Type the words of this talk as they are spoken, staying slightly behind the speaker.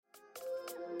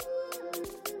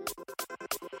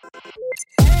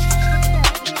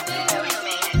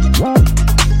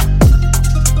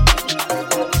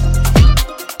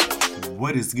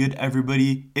What is good,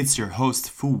 everybody? It's your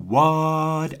host,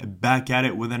 Fuad, back at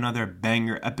it with another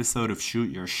banger episode of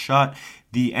Shoot Your Shot.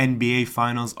 The NBA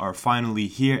Finals are finally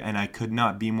here, and I could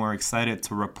not be more excited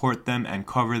to report them and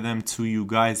cover them to you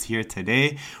guys here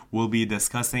today. We'll be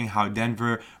discussing how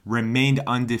Denver remained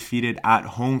undefeated at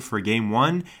home for Game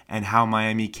 1 and how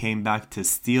Miami came back to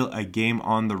steal a game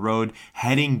on the road,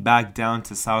 heading back down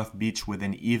to South Beach with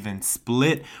an even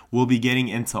split. We'll be getting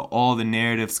into all the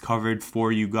narratives covered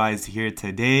for you guys here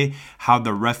today, how the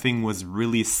reffing was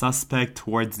really suspect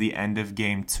towards the end of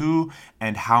Game 2,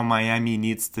 and how Miami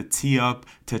needs to tee up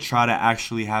to try to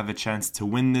actually have a chance to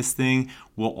win this thing.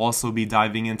 We'll also be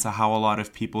diving into how a lot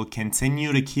of people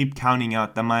continue to keep counting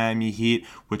out the Miami Heat,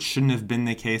 which shouldn't have been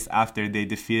the case after they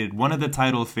defeated one of the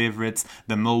title favorites,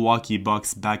 the Milwaukee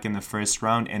Bucks, back in the first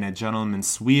round in a gentleman's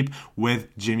sweep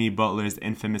with Jimmy Butler's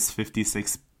infamous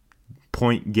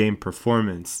 56-point game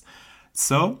performance.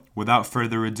 So, without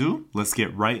further ado, let's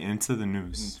get right into the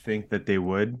news. I think that they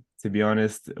would. To be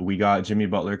honest, we got Jimmy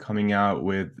Butler coming out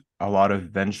with a lot of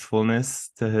vengefulness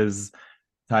to his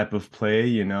type of play,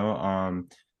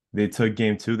 They took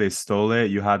game two, they stole it.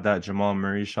 You had that Jamal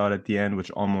Murray shot at the end, which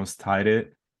almost tied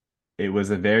it. It was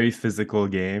a very physical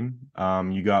game.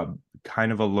 You got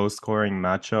kind of a low scoring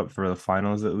matchup for the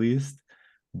finals at least,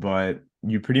 but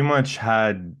you pretty much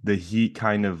had the Heat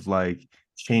kind of like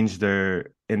change their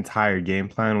entire game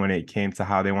plan when it came to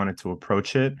how they wanted to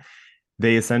approach it.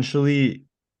 They essentially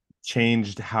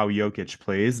changed how Jokic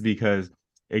plays because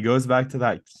it goes back to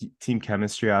that team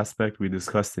chemistry aspect we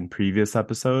discussed in previous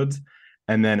episodes,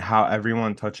 and then how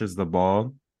everyone touches the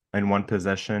ball in one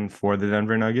possession for the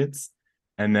Denver Nuggets.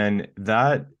 And then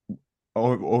that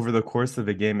over the course of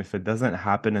the game, if it doesn't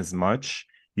happen as much,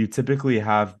 you typically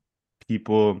have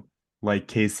people like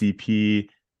KCP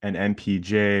and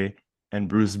MPJ and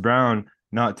Bruce Brown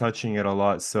not touching it a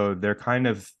lot. So they're kind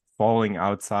of falling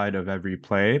outside of every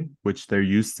play, which they're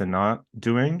used to not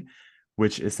doing,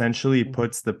 which essentially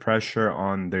puts the pressure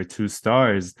on their two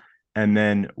stars. And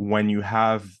then when you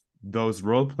have those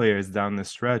role players down the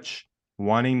stretch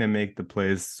wanting to make the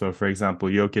plays, so for example,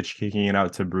 Jokic kicking it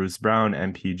out to Bruce Brown,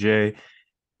 MPJ,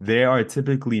 they are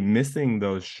typically missing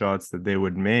those shots that they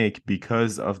would make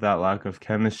because of that lack of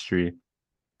chemistry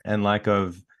and lack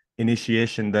of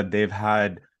initiation that they've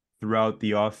had throughout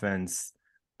the offense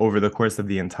over the course of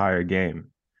the entire game.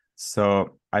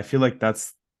 So I feel like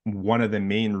that's one of the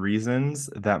main reasons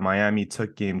that Miami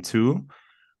took game two.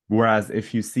 Whereas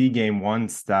if you see game one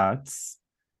stats,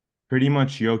 pretty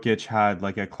much Jokic had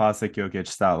like a classic Jokic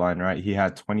stat line, right? He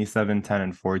had 27, 10,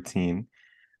 and 14.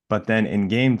 But then in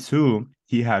game two,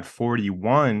 he had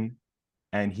 41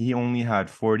 and he only had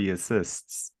 40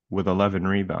 assists with 11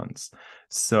 rebounds.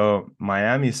 So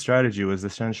Miami's strategy was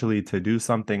essentially to do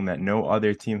something that no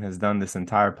other team has done this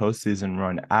entire postseason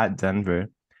run at Denver,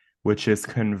 which is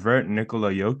convert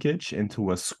Nikola Jokic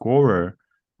into a scorer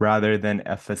rather than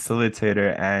a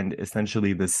facilitator and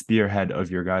essentially the spearhead of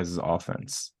your guys'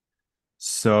 offense.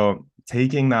 So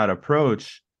taking that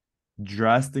approach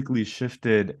drastically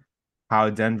shifted how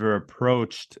Denver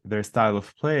approached their style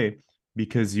of play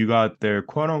because you got their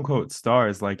quote unquote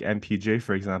stars like MPJ,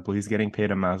 for example. He's getting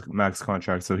paid a max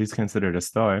contract, so he's considered a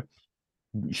star,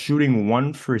 shooting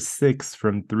 1 for 6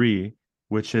 from three,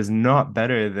 which is not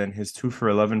better than his 2 for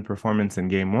 11 performance in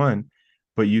game one.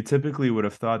 But you typically would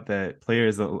have thought that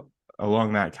players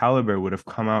along that caliber would have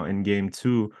come out in game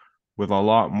two with a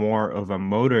lot more of a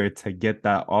motor to get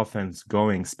that offense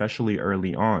going, especially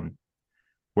early on.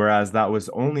 Whereas that was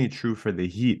only true for the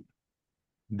Heat.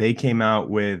 They came out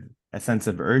with a sense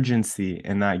of urgency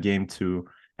in that game too,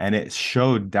 and it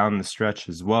showed down the stretch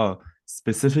as well,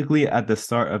 specifically at the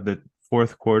start of the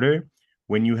fourth quarter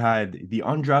when you had the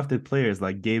undrafted players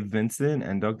like Gabe Vincent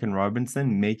and Duncan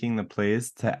Robinson making the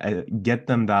plays to get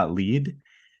them that lead.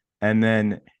 And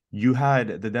then you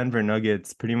had the Denver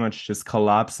Nuggets pretty much just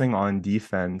collapsing on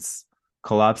defense,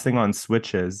 collapsing on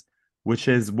switches, which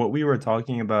is what we were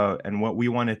talking about and what we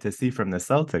wanted to see from the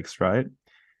Celtics, right?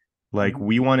 Like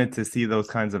we wanted to see those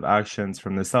kinds of actions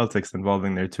from the Celtics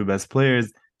involving their two best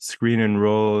players, screen and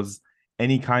rolls,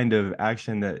 any kind of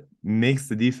action that makes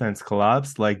the defense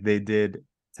collapse like they did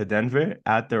to Denver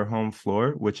at their home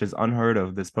floor, which is unheard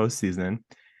of this postseason.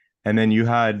 And then you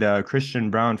had Christian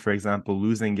Brown, for example,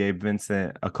 losing Gabe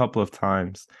Vincent a couple of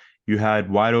times. You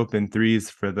had wide open threes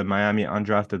for the Miami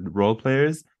undrafted role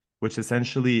players, which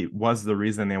essentially was the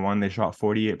reason they won. They shot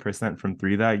 48% from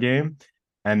three that game.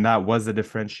 And that was a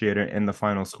differentiator in the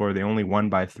final score. They only won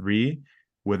by 3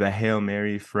 with a Hail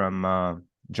Mary from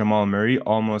Jamal Murray,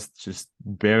 almost just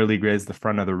barely grazed the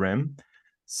front of the rim.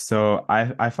 So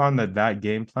I found that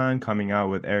game plan coming out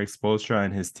with Eric Spoelstra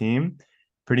and his team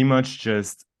pretty much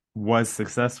just was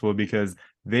successful because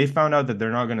they found out that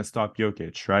they're not going to stop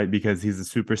Jokic, right? Because he's a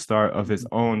superstar of his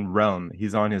own realm.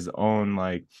 He's on his own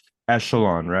like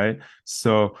echelon, right?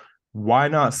 So why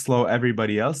not slow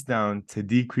everybody else down to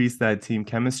decrease that team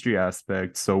chemistry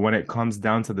aspect? So when it comes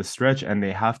down to the stretch and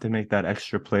they have to make that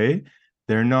extra play,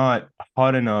 they're not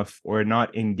hot enough or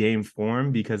not in game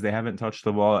form because they haven't touched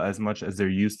the ball as much as they're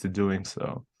used to doing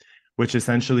so, which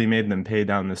essentially made them pay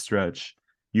down the stretch.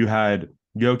 You had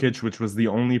Jokic, which was the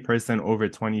only person over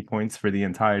 20 points for the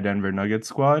entire Denver Nuggets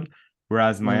squad,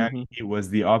 whereas Miami Mm-hmm. Heat was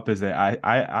the opposite.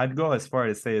 I'd go as far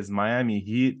as say as Miami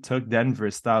Heat took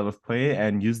Denver's style of play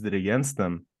and used it against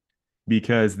them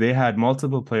because they had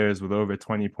multiple players with over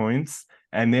 20 points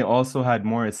and they also had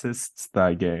more assists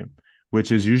that game,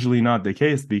 which is usually not the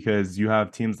case because you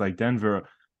have teams like Denver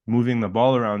moving the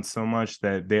ball around so much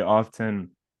that they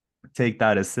often take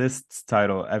that assists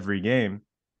title every game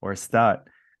or stat.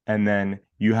 And then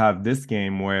you have this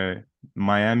game where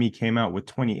Miami came out with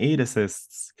 28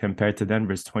 assists compared to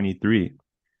Denver's 23.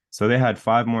 So they had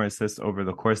 5 more assists over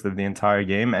the course of the entire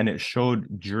game, and it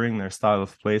showed during their style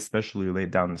of play, especially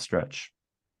late down the stretch.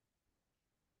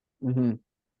 Mm-hmm.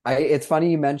 It's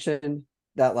funny you mentioned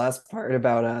that last part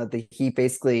about the Heat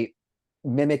basically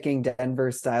mimicking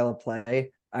Denver's style of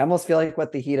play. I almost feel like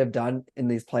what the Heat have done in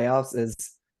these playoffs is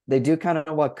they do kind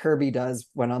of what Kirby does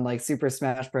when on like Super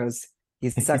Smash Bros. He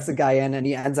sucks a guy in and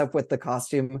he ends up with the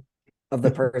costume of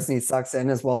the person he sucks in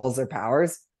as well as their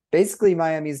powers. Basically,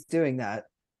 Miami's doing that.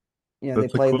 They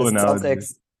That's a played the cool analogy.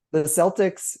 Celtics. The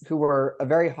Celtics, who were a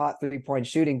very hot 3-point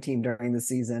shooting team during the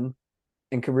season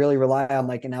and could really rely on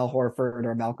like an Al Horford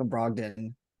or Malcolm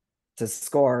Brogdon to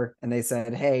score. And they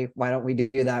said, hey, why don't we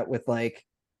do that with like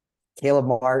Caleb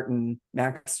Martin,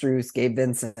 Max Strus, Gabe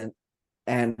Vincent?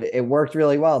 And it worked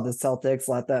really well. The Celtics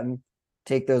let them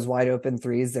take those wide open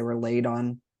threes. They were late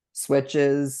on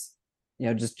switches,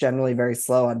 just generally very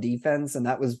slow on defense. And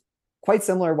that was quite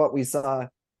similar to what we saw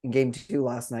in game 2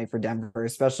 last night for Denver,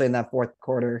 especially in that fourth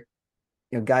quarter.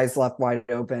 Guys left wide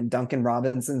open. Duncan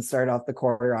Robinson started off the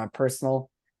quarter on a personal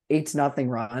 8-0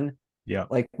 run. Yeah.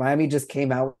 Like Miami just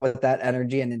came out with that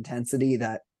energy and intensity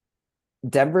that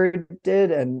Denver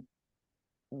did. And,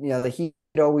 the Heat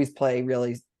always play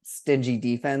really stingy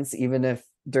defense, even if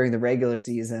during the regular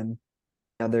season,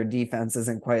 their defense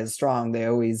isn't quite as strong. They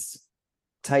always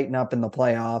tighten up in the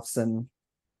playoffs. And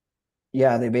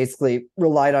yeah, they basically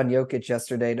relied on Jokic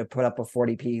yesterday to put up a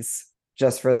 40 piece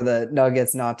just for the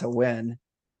Nuggets not to win.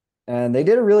 And they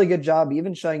did a really good job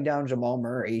even shutting down Jamal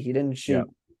Murray. He didn't shoot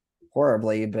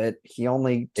horribly, but he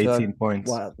only took 18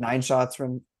 points. 9 shots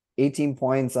from 18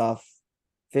 points off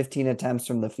 15 attempts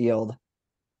from the field.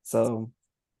 So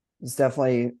it's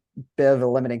definitely a bit of a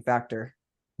limiting factor.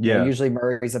 Yeah. Usually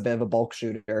Murray's a bit of a bulk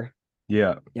shooter.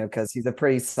 Yeah. Because he's a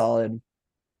pretty solid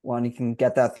one. He can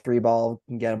get that 3 ball,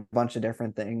 can get a bunch of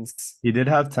different things. He did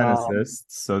have 10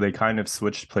 assists, so they kind of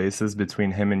switched places between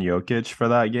him and Jokic for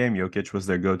that game. Jokic was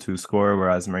their go-to scorer,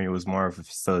 whereas Murray was more of a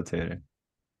facilitator.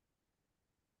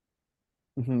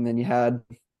 And you had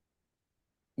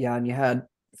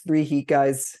 3 Heat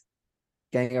guys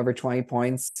getting over 20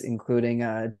 points,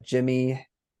 including Jimmy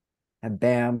and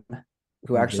Bam,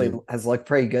 who actually has looked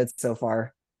pretty good so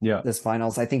far. Yeah. This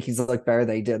finals. I think he's looked better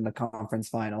than he did in the conference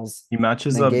finals. He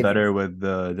matches up better with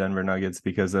the Denver Nuggets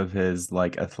because of his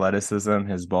like athleticism,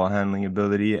 his ball handling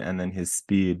ability, and then his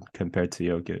speed compared to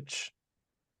Jokic.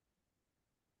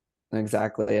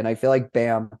 Exactly. And I feel like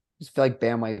Bam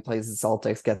when he plays the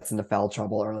Celtics gets into foul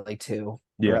trouble early too.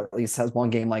 Yeah. Or at least has one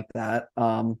game like that.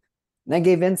 And then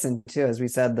Gabe Vincent too, as we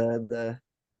said, the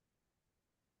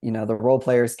role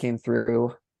players came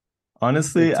through.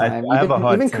 Honestly, I have a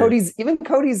hot take. Even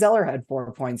Cody Zeller had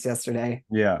 4 points yesterday.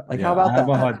 Yeah. How about that? I have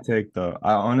a hot take though.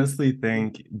 I honestly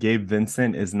think Gabe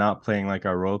Vincent is not playing like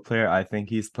a role player. I think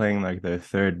he's playing like the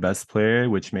third best player,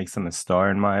 which makes him a star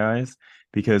in my eyes.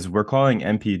 Because we're calling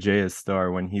MPJ a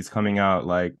star when he's coming out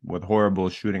like with horrible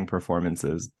shooting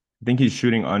performances. I think he's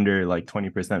shooting under like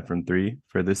 20% from 3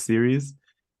 for this series.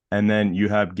 And then you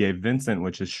have Gabe Vincent,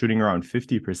 which is shooting around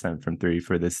 50% from 3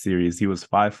 for this series. He was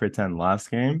 5 for 10 last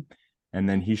game. And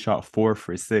then he shot 4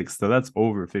 for 6. So that's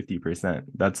over 50%.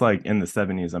 That's like in the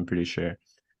 70s, I'm pretty sure.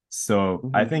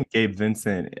 So I think Gabe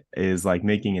Vincent is like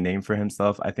making a name for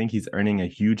himself. I think he's earning a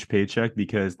huge paycheck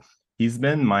because he's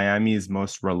been Miami's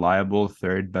most reliable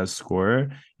third best scorer.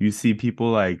 You see people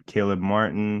like Caleb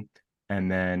Martin and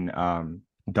then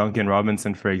Duncan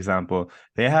Robinson, for example,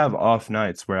 they have off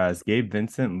nights, whereas Gabe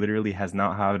Vincent literally has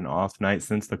not had an off night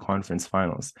since the conference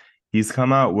finals. He's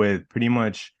come out with pretty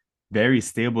much very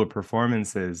stable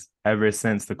performances ever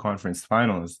since the conference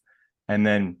finals. And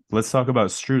then let's talk about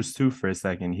Strus too for a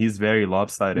second. He's very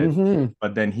lopsided, Mm-hmm.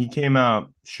 but then he came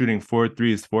out shooting 4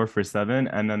 threes, 4 for 7,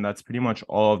 and then that's pretty much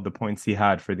all of the points he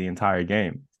had for the entire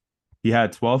game. He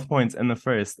had 12 points in the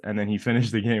first, and then he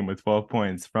finished the game with 12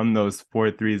 points from those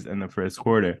 4 threes in the first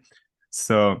quarter.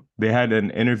 So they had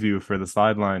an interview for the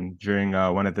sideline during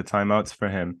one of the timeouts for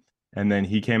him. And then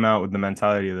he came out with the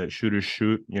mentality that shooters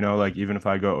shoot, like even if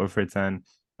I go 0 for 10,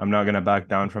 I'm not going to back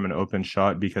down from an open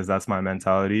shot because that's my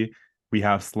mentality. We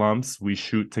have slumps, we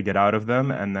shoot to get out of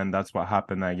them. And then that's what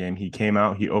happened that game. He came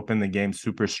out, he opened the game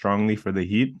super strongly for the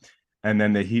Heat. And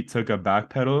then the Heat took a back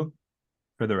pedal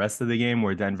for the rest of the game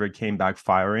where Denver came back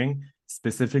firing.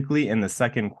 Specifically in the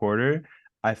second quarter,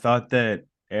 I thought that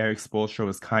Eric Spoelstra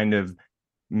was kind of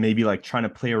maybe like trying to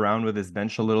play around with his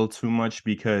bench a little too much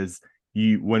because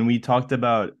when we talked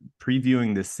about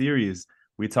previewing this series,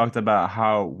 we talked about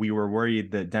how we were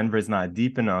worried that Denver's not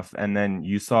deep enough. And then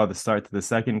you saw the start to the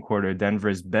second quarter,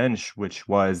 Denver's bench, which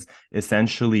was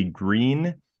essentially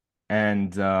Green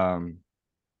and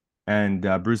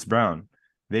Bruce Brown.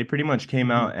 They pretty much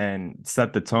came out and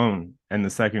set the tone in the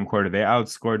second quarter. They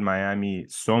outscored Miami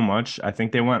so much. I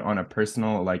think they went on a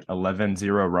personal like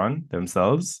 11-0 run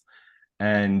themselves.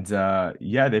 And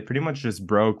yeah, they pretty much just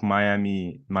broke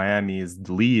Miami's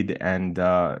lead and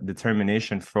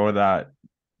determination for that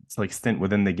like stint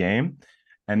within the game.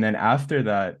 And then after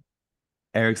that,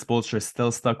 Eric Spoelstra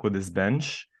still stuck with his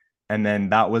bench. And then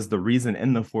that was the reason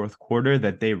in the fourth quarter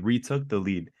that they retook the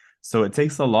lead. So it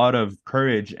takes a lot of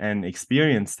courage and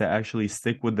experience to actually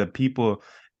stick with the people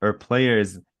or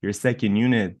players, your second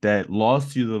unit that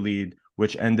lost you the lead,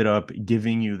 which ended up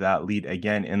giving you that lead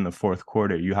again in the fourth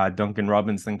quarter. You had Duncan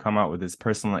Robinson come out with his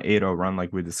personal 8-0 run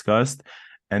like we discussed.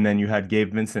 And then you had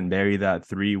Gabe Vincent bury that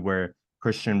three where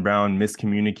Christian Brown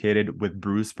miscommunicated with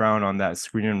Bruce Brown on that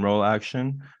screen and roll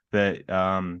action that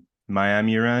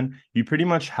Miami ran. You pretty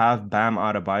much have Bam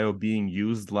Adebayo being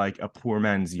used like a poor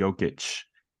man's Jokic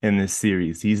in this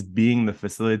series. He's being the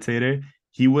facilitator.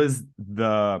 He was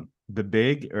the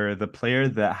big or the player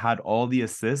that had all the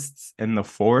assists in the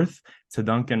fourth to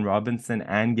Duncan Robinson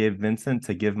and Gabe Vincent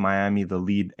to give Miami the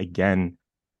lead again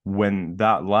when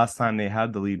that last time they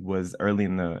had the lead was early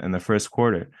in the first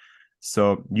quarter.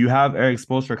 So you have Eric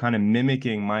Spoelstra kind of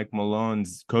mimicking Mike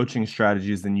Malone's coaching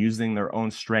strategies and using their own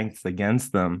strengths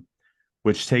against them,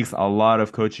 which takes a lot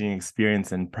of coaching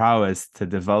experience and prowess to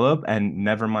develop and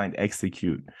never mind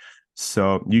execute.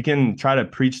 So you can try to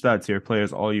preach that to your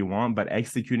players all you want, but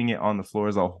executing it on the floor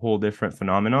is a whole different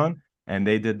phenomenon. And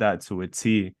they did that to a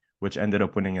T, which ended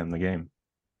up winning in the game.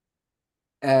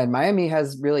 And Miami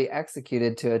has really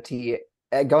executed to a T.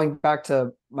 Going back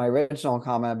to my original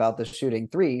comment about the shooting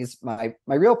threes, my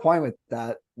real point with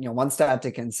that, one stat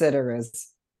to consider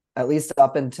is at least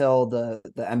up until the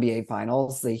NBA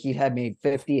Finals, the Heat had made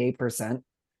 58%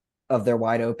 of their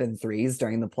wide open threes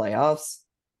during the playoffs.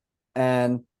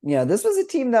 And, this was a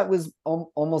team that was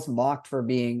almost mocked for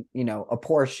being, a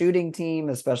poor shooting team,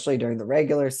 especially during the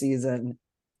regular season.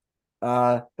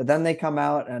 But then they come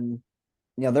out and,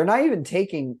 they're not even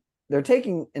they're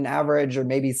taking an average or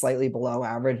maybe slightly below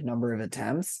average number of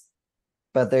attempts,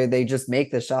 but they just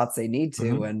make the shots they need to.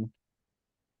 Mm-hmm.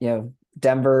 And,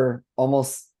 Denver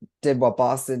almost did what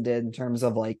Boston did in terms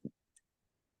of like,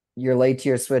 you're late to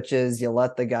your switches, you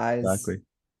let the guys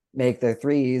make their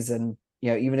threes. And,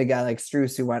 even a guy like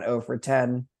Strus who went 0 for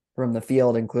 10 from the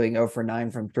field, including 0 for 9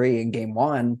 from 3 in game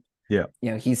one. Yeah.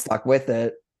 He stuck with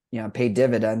it, paid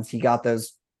dividends. He got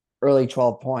those early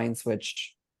 12 points,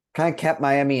 which kind of kept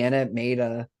Miami in it, made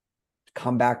a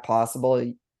comeback possible.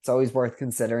 It's always worth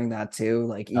considering that too.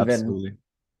 Like even, absolutely.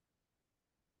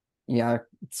 Yeah,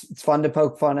 it's fun to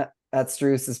poke fun at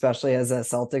Strus, especially as a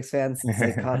Celtics fan since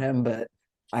they cut him. But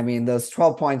I mean, those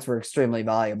 12 points were extremely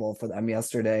valuable for them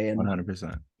yesterday. And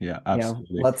 100%. Yeah,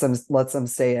 absolutely. Lets them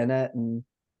stay in it. And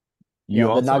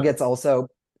the Nuggets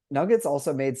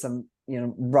also made some,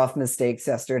 rough mistakes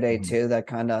yesterday too, that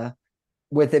kind of,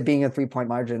 with it being a 3-point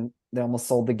margin, they almost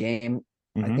sold the game.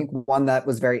 I think one that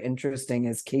was very interesting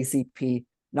is KCP,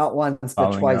 not once,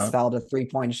 but twice fouled a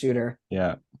 3-point shooter.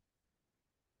 Yeah.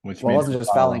 Which it wasn't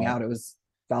just fouling out, it was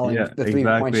fouling the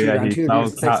 3-point shooter on 2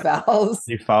 of 6 fouls.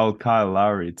 He fouled Kyle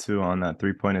Lowry too on that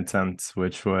 3-point attempt,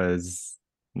 which was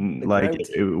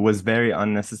it was very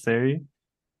unnecessary.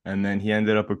 And then he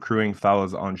ended up accruing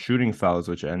fouls on shooting fouls,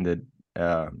 which ended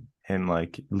him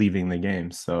like leaving the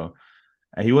game. So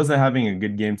he wasn't having a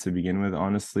good game to begin with.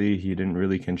 Honestly, he didn't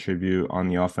really contribute on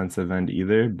the offensive end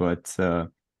either, but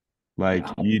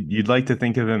you'd like to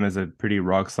think of him as a pretty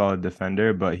rock solid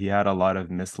defender, but he had a lot of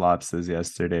missed lapses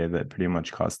yesterday that pretty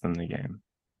much cost them the game.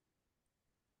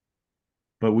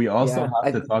 But we also Yeah,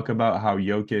 have to talk about how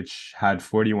Jokic had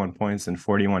 41 points in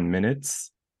 41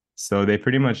 minutes. So they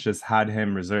pretty much just had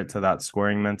him resort to that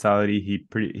scoring mentality.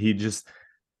 He just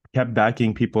kept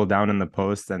backing people down in the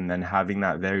post and then having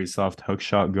that very soft hook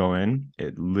shot go in.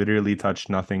 It literally touched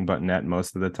nothing but net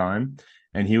most of the time.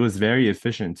 And he was very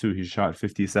efficient too. He shot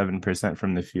 57%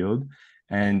 from the field.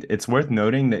 And it's worth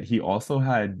noting that he also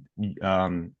had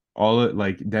all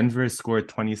like Denver scored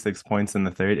 26 points in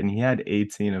the third, and he had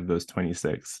 18 of those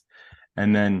 26.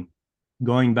 And then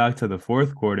going back to the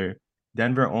fourth quarter,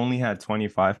 Denver only had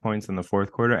 25 points in the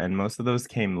fourth quarter, and most of those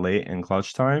came late in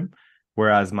clutch time,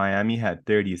 whereas Miami had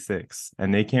 36.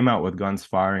 And they came out with guns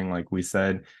firing, like we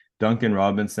said. Duncan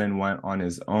Robinson went on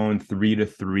his own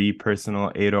 3-3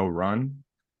 personal 8-0 run.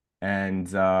 And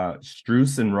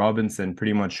Strus and Robinson,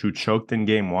 pretty much who choked in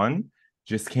game one,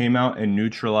 just came out and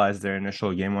neutralized their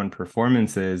initial game one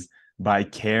performances by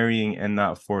carrying in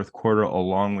that fourth quarter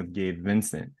along with Gabe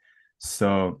Vincent.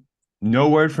 So no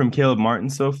word from Caleb Martin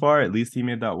so far. At least he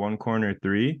made that one corner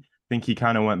three. I think he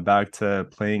kind of went back to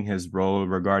playing his role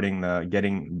regarding the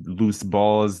getting loose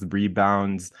balls, the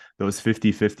rebounds, those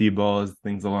 50-50 balls,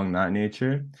 things along that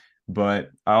nature. But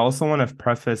I also want to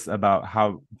preface about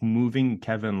how moving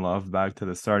Kevin Love back to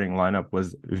the starting lineup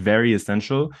was very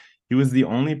essential. He was the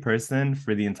only person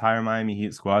for the entire Miami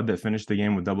Heat squad that finished the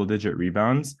game with double-digit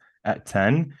rebounds at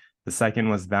 10. The second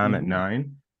was Bam at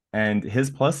 9. And his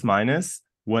plus minus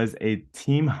was a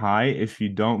team high if you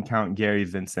don't count Gary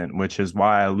Vincent, which is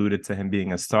why I alluded to him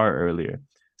being a star earlier.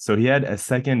 So he had a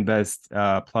second best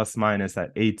plus minus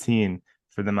at 18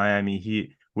 for the Miami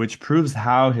Heat, which proves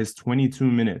how his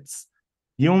 22 minutes,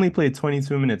 he only played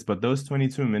 22 minutes, but those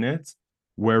 22 minutes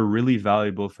were really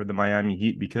valuable for the Miami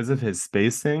Heat because of his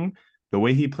spacing, the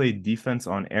way he played defense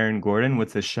on Aaron Gordon,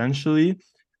 which essentially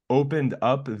opened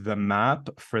up the map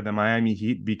for the Miami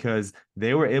Heat because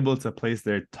they were able to place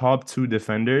their top two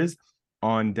defenders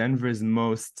on Denver's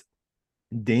most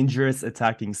dangerous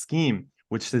attacking scheme,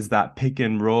 which is that pick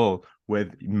and roll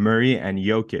with Murray and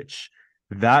Jokic.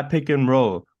 That pick and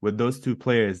roll with those two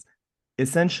players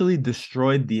essentially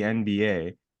destroyed the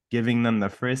NBA, giving them the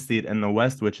first seed in the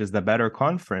West, which is the better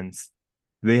conference.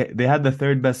 They had the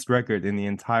third best record in the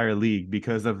entire league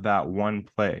because of that one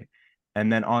play.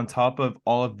 And then on top of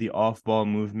all of the off-ball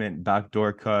movement,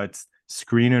 backdoor cuts,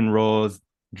 screen and rolls,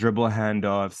 dribble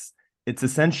handoffs, it's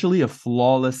essentially a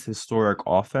flawless historic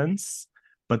offense.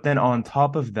 But then on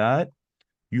top of that,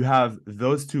 you have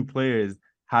those two players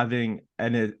having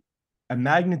a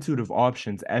magnitude of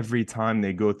options every time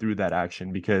they go through that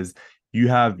action, because you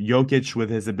have Jokic with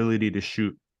his ability to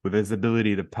shoot, with his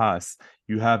ability to pass.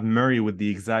 You have Murray with the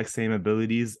exact same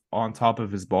abilities on top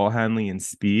of his ball handling and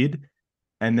speed.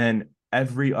 And then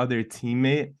every other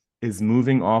teammate is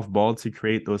moving off ball to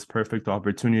create those perfect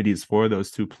opportunities for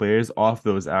those two players off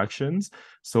those actions.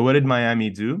 So what did Miami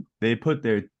do? They put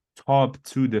their top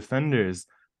two defenders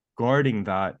guarding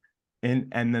that.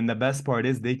 And then the best part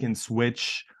is they can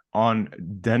switch on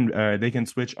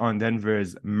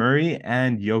Denver's Murray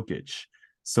and Jokic.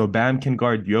 So Bam can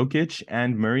guard Jokic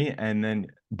and Murray, and then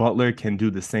Butler can do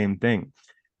the same thing.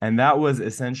 And that was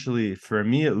essentially, for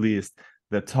me at least,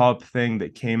 the top thing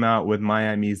that came out with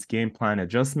Miami's game plan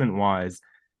adjustment wise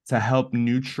to help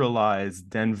neutralize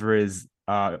Denver's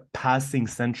passing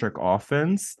centric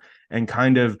offense and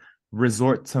kind of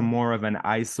resort to more of an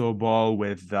ISO ball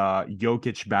with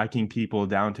Jokic backing people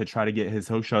down to try to get his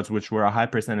hook shots, which were a high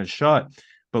percentage shot.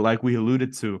 But like we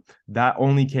alluded to, that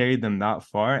only carried them that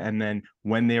far. And then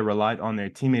when they relied on their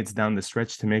teammates down the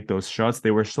stretch to make those shots,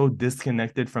 they were so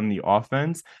disconnected from the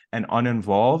offense and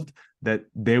uninvolved that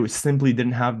they simply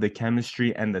didn't have the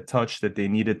chemistry and the touch that they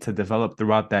needed to develop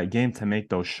throughout that game to make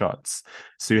those shots.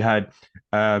 So you had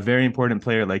a very important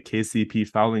player like KCP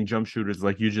fouling jump shooters,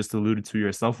 like you just alluded to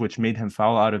yourself, which made him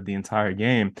foul out of the entire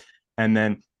game. And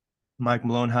then Mike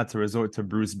Malone had to resort to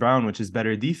Bruce Brown, which is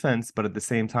better defense, but at the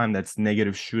same time, that's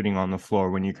negative shooting on the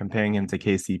floor when you're comparing him to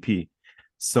KCP.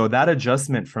 So that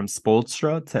adjustment from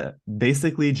Spoelstra to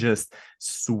basically just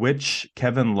switch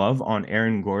Kevin Love on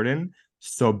Aaron Gordon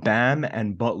so Bam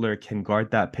and Butler can guard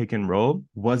that pick and roll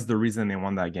was the reason they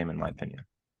won that game, in my opinion.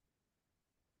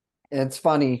 It's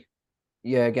funny.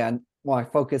 Yeah, again, want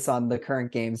to focus on the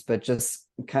current games, but just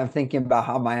kind of thinking about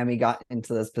how Miami got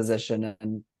into this position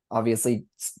and obviously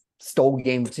stole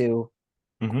game 2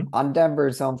 on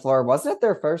Denver's home floor. Wasn't it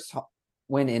their first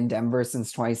win in Denver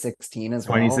since 2016 as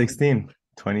well?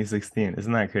 2016.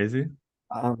 Isn't that crazy?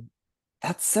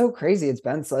 That's so crazy. It's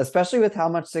been so, especially with how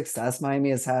much success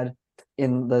Miami has had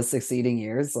in the succeeding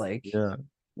years. Like, yeah,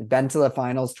 been to the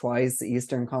finals twice, the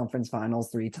Eastern Conference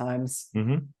Finals 3 times.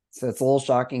 Mm-hmm. So it's a little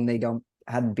shocking they don't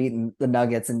hadn't beaten the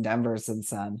Nuggets in Denver since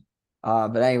then.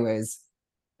 But anyways,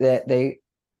 there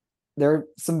are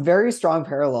some very strong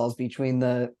parallels between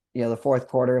the fourth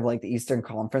quarter of like the Eastern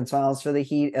Conference Finals for the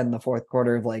Heat and the fourth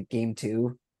quarter of like game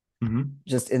 2,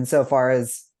 just insofar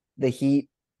as the Heat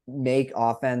make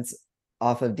offense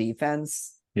off of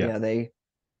defense. Yeah. They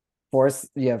force,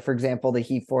 for example, the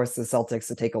Heat forced the Celtics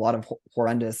to take a lot of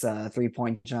horrendous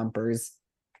 3-point jumpers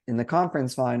in the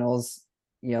conference finals,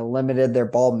 limited their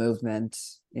ball movement,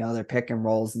 their pick and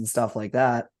rolls and stuff like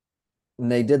that.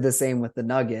 And they did the same with the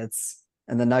Nuggets.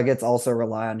 And the Nuggets also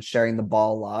rely on sharing the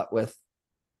ball a lot with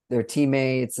their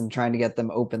teammates and trying to get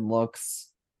them open looks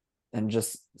and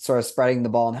just sort of spreading the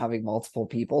ball and having multiple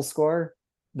people score,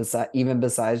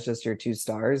 besides just your 2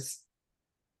 stars.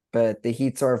 But the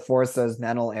Heat sort of forced those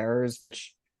mental errors,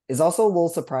 which is also a little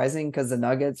surprising because the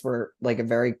Nuggets were like a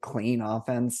very clean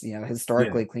offense,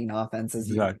 historically clean offense, as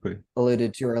you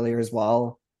alluded to earlier as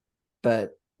well.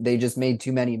 But they just made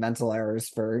too many mental errors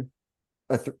for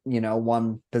a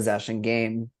one possession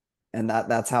game, and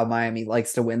that's how Miami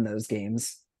likes to win those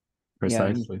games.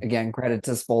 Precisely. Again, credit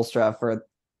to Spoelstra for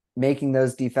making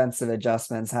those defensive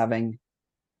adjustments, having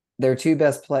their 2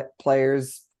 best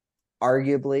players,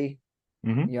 arguably.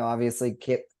 Obviously,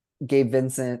 Gabe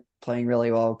Vincent playing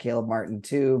really well, Caleb Martin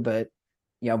too, but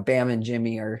Bam and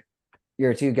Jimmy are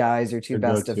your 2 guys, your 2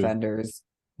 best defenders.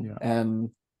 Yeah. And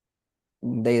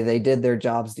they did their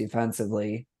jobs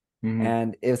defensively.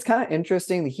 And it was kind of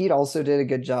interesting. The Heat also did a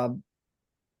good job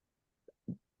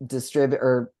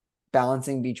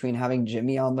balancing between having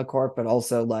Jimmy on the court, but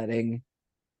also letting,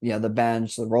 the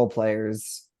bench, the role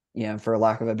players, for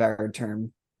lack of a better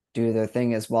term, do their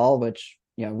thing as well, which,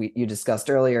 you discussed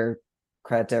earlier.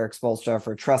 Credit to Eric Spoelstra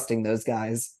for trusting those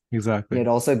guys. Exactly. It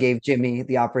also gave Jimmy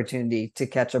the opportunity to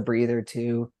catch a breather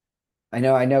too. I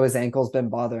know his ankle's been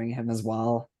bothering him as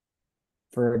well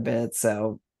for a bit,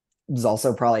 so it was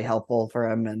also probably helpful for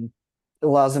him and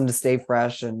allows him to stay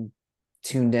fresh and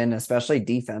tuned in, especially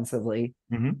defensively.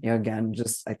 Again,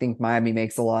 just I think Miami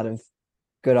makes a lot of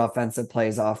good offensive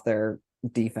plays off their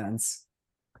defense.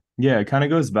 Yeah, it kind of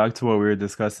goes back to what we were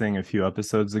discussing a few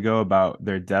episodes ago about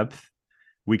their depth.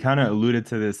 We kind of alluded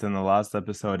to this in the last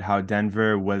episode, how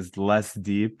Denver was less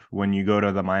deep when you go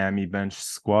to the Miami bench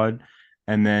squad.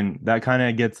 And then that kind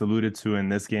of gets alluded to in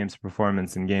this game's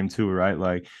performance in game 2, right?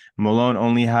 Like Malone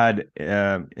only had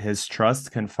his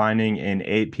trust confining in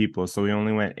 8 people. So he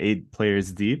only went 8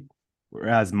 players deep,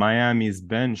 whereas Miami's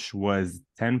bench was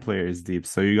 10 players deep.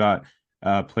 So you got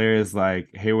players like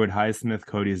Hayward Highsmith,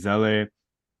 Cody Zeller,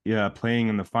 playing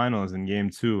in the finals in game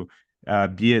 2,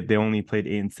 be it they only played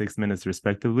 8 and 6 minutes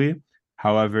respectively.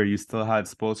 However, you still had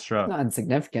Spoelstra not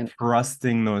insignificant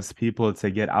trusting those people to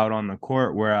get out on the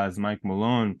court, whereas Mike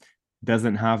Malone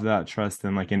doesn't have that trust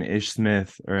in like an Ish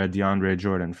Smith or a DeAndre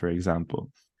Jordan, for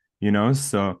example.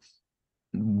 So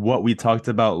what we talked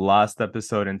about last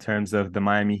episode in terms of the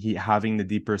Miami Heat having the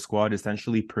deeper squad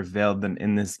essentially prevailed them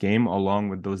in this game, along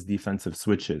with those defensive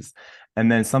switches.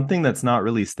 And then something that's not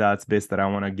really stats based that I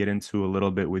want to get into a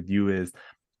little bit with you is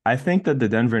I think that the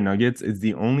Denver Nuggets is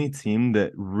the only team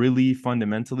that really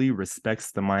fundamentally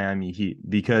respects the Miami Heat,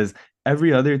 because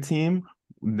every other team,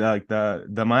 like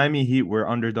the Miami Heat, were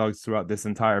underdogs throughout this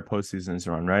entire postseason's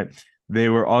run, right? They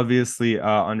were obviously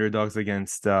underdogs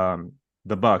against the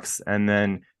Bucks, and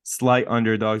then slight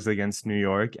underdogs against New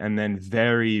York, and then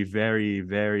very, very,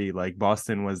 very like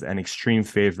Boston was an extreme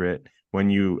favorite when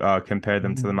you compare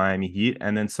them to the Miami Heat,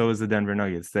 and then so is the Denver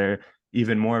Nuggets. They're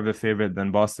even more of a favorite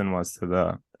than Boston was to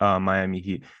the Miami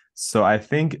Heat. So I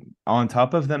think on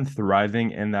top of them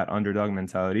thriving in that underdog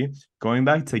mentality, going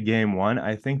back to game 1,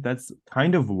 I think that's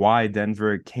kind of why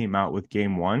Denver came out with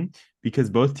game 1, because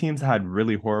both teams had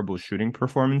really horrible shooting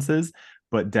performances.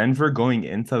 But Denver going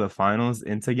into the finals,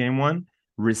 into game 1,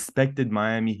 respected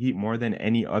Miami Heat more than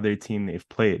any other team they've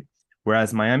played.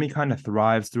 Whereas Miami kind of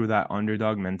thrives through that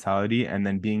underdog mentality and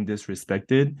then being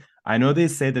disrespected. I know they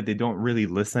say that they don't really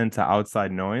listen to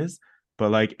outside noise,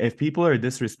 but like if people are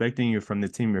disrespecting you from the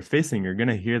team you're facing, you're going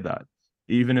to hear that.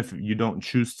 Even if you don't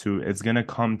choose to, it's going to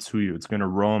come to you. It's going to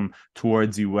roam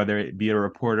towards you, whether it be a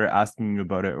reporter asking you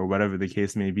about it or whatever the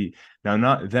case may be. Now,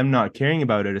 not caring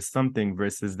about it is something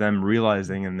versus them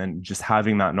realizing and then just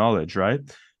having that knowledge, right?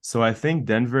 So I think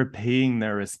Denver paying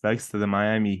their respects to the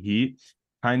Miami Heat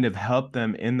kind of helped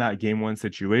them in that game 1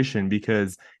 situation,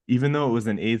 because even though it was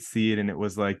an 8th seed and it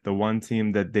was like the one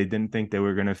team that they didn't think they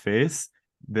were going to face,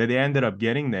 that they ended up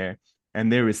getting there.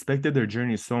 And they respected their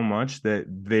journey so much that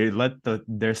they let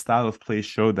their style of play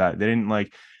show that. They didn't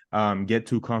like get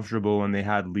too comfortable when they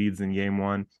had leads in game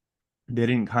 1. They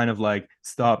didn't kind of like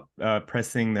stop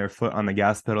pressing their foot on the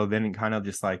gas pedal. They didn't kind of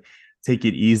just like take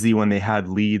it easy when they had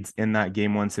leads in that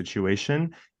game one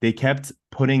situation. They kept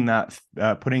putting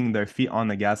their feet on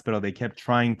the gas pedal. They kept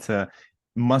trying to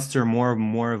muster more and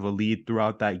more of a lead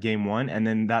throughout that game one, and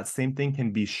then that same thing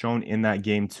can be shown in that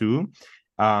game two.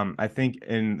 I think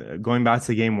in going back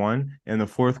to game one, in the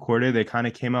fourth quarter, they kind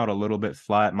of came out a little bit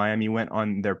flat. Miami went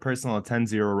on their personal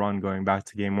 10-0 run going back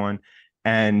to game one.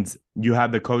 And you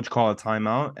had the coach call a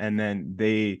timeout, and then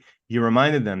he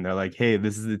reminded them, they're like, hey,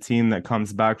 this is the team that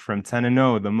comes back from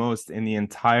 10-0, the most in the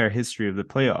entire history of the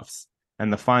playoffs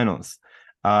and the finals.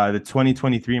 The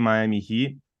 2023 Miami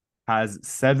Heat has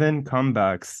 7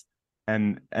 comebacks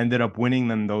and ended up winning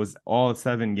them those all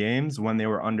 7 games when they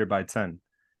were under by 10.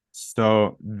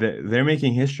 So they're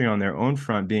making history on their own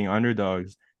front, being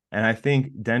underdogs. And I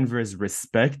think Denver's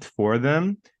respect for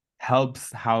them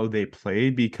helps how they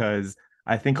play, because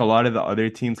I think a lot of the other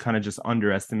teams kind of just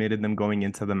underestimated them going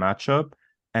into the matchup,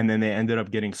 and then they ended up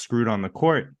getting screwed on the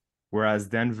court. Whereas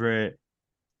Denver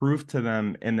proved to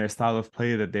them in their style of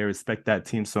play that they respect that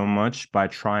team so much by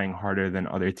trying harder than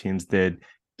other teams did,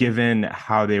 given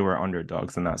how they were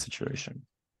underdogs in that situation.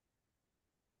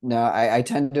 No, I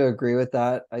tend to agree with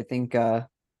that. I think, as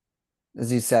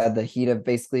you said, the Heat have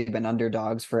basically been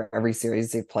underdogs for every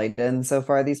series they've played in so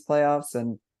far these playoffs.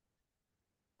 And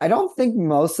I don't think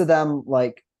most of them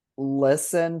like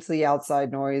listen to the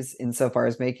outside noise insofar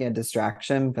as making a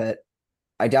distraction, but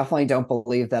I definitely don't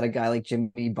believe that a guy like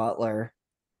Jimmy Butler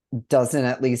doesn't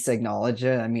at least acknowledge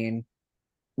it. I mean,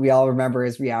 we all remember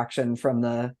his reaction from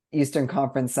the Eastern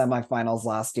Conference semifinals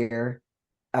last year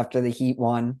after the Heat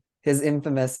won. His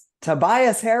infamous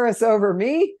Tobias Harris over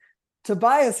me,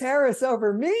 Tobias Harris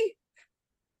over me.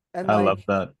 And I like, love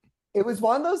that. it was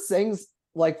one of those things,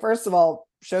 like, first of all,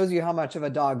 shows you how much of a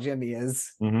dog Jimmy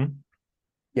is. Mm-hmm.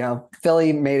 You know,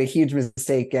 Philly made a huge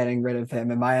mistake getting rid of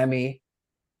him, and Miami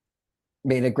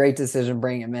made a great decision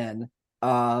bringing him in.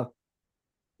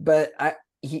 But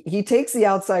he takes the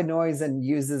outside noise and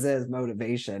uses it as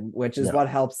motivation, which is what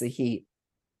helps the Heat.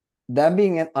 Them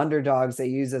being underdogs, they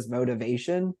use as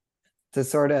motivation to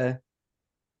sort of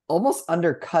almost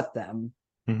undercut them.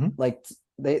 Mm-hmm. Like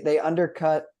they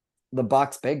undercut the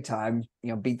Bucks big time, you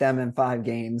know, beat them in 5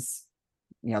 games.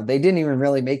 You know, they didn't even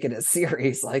really make it a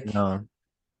series. Like, No.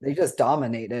 they just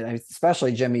dominated,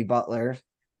 especially Jimmy Butler,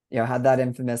 you know, had that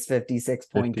infamous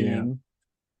 56-point 50, game.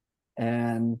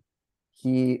 And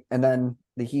then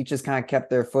the Heat just kind of kept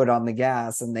their foot on the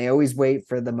gas, and they always wait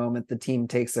for the moment the team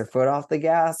takes their foot off the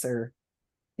gas, or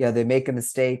they make a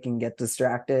mistake and get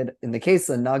distracted. In the case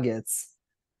of the Nuggets,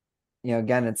 you know,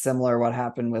 again, it's similar what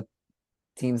happened with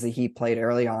teams the Heat played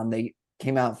early on. They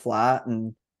came out flat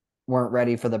and weren't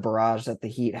ready for the barrage that the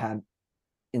Heat had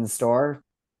in store.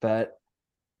 But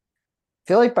I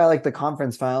feel like by like the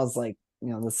conference finals, like, you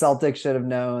know, the Celtics should have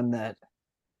known that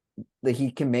the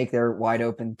Heat can make their wide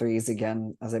open threes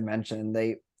again. As I mentioned,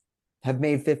 they have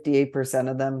made 58%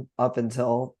 of them up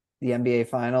until the NBA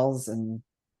finals. And,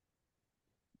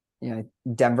 you know,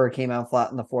 Denver came out flat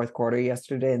in the fourth quarter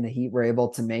yesterday, and the Heat were able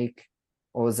to make,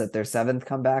 what was it, their 7th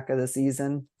comeback of the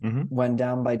season, went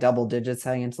down by double digits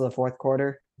heading into the fourth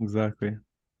quarter. Exactly.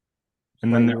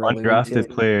 And then their undrafted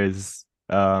players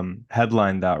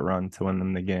headlined that run to win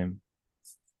them the game.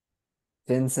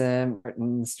 Vincent,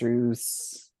 Martin,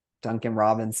 Strus, Duncan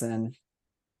Robinson.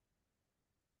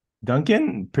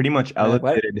 Duncan pretty much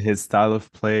elevated his style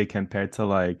of play compared to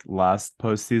like last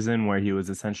postseason, where he was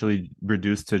essentially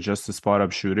reduced to just a spot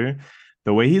up shooter.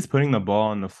 The way he's putting the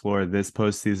ball on the floor this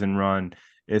postseason run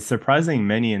is surprising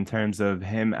many in terms of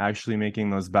him actually making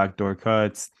those backdoor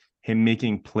cuts, him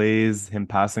making plays, him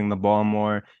passing the ball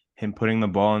more, him putting the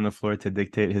ball on the floor to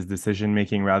dictate his decision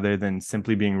making rather than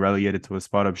simply being relegated to a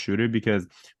spot up shooter, because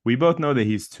we both know that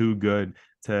he's too good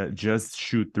to just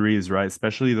shoot threes, right?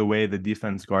 Especially the way the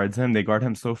defense guards him. They guard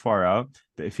him so far out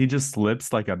that if he just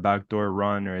slips like a backdoor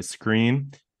run or a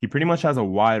screen, he pretty much has a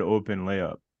wide open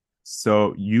layup.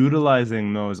 So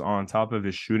utilizing those on top of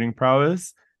his shooting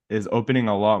prowess is opening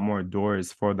a lot more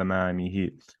doors for the Miami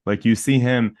Heat. Like you see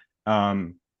him,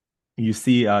 Duncan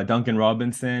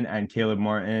Robinson and Caleb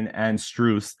Martin and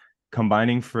Strus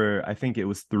combining for, I think it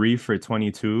was 3 for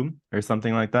 22 or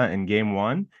something like that in game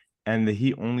one. And the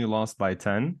Heat only lost by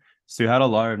 10. So you had a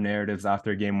lot of narratives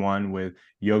after game one with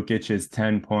Jokic's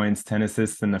 10 points, 10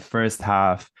 assists in the first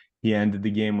half. He ended the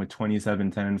game with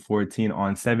 27, 10, and 14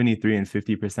 on 73 and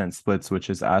 50% splits, which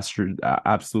is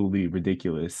absolutely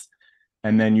ridiculous.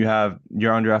 And then you have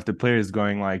your undrafted players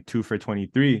going like 2 for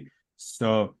 23.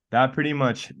 So that pretty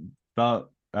much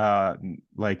felt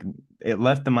like it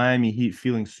left the Miami Heat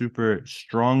feeling super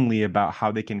strongly about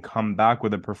how they can come back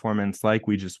with a performance like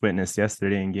we just witnessed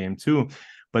yesterday in game two,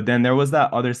 But then there was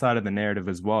that other side of the narrative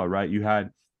as well, right? You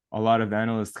had a lot of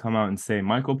analysts come out and say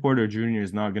Michael Porter Jr.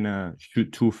 is not gonna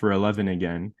shoot 2 for 11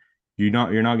 again. You're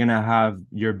not gonna have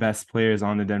your best players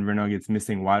on the Denver Nuggets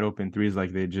missing wide open threes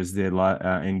like they just did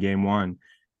in game one.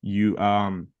 You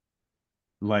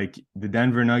like the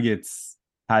Denver Nuggets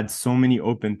had so many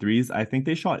open threes. I think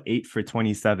they shot 8 for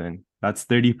 27. That's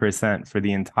 30% for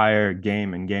the entire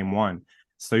game in game one.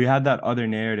 So you had that other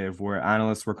narrative where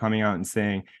analysts were coming out and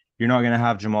saying, you're not going to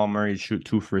have Jamal Murray shoot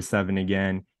 2 for 7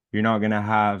 again. You're not going to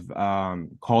have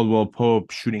Caldwell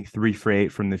Pope shooting 3 for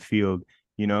 8 from the field,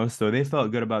 So they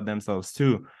felt good about themselves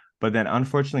too. But then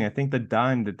unfortunately, I think the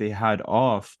dime that they had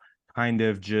off kind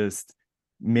of just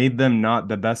made them not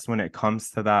the best when it comes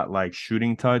to that like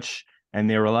shooting touch, and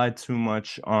they relied too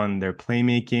much on their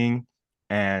playmaking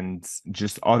and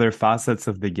just other facets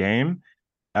of the game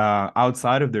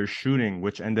outside of their shooting,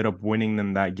 which ended up winning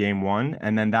them that game one.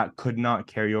 And then that could not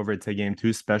carry over to game two,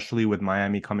 especially with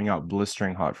Miami coming out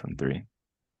blistering hot from three.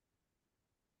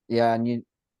 Yeah, and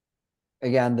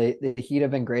again, the Heat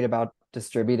have been great about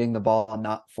distributing the ball and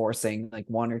not forcing like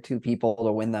one or two people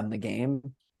to win them the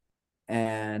game.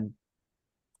 And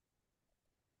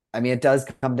I mean, it does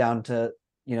come down to,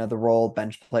 the role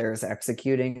bench players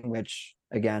executing, which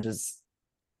again, just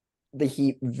the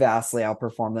Heat vastly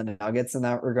outperformed the Nuggets in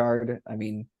that regard. I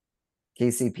mean,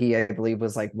 KCP, I believe,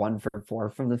 was like 1 for 4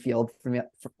 from the field from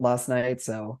last night.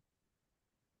 So,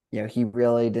 he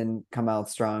really didn't come out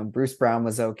strong. Bruce Brown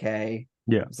was okay.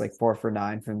 Yeah. It was like 4 for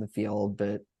 9 from the field,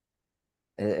 but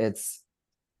it's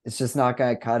just not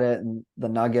going to cut it. And the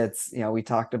Nuggets, we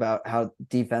talked about how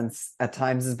defense at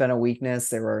times has been a weakness.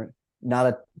 They were not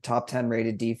a top 10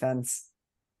 rated defense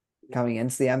coming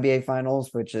into the NBA finals,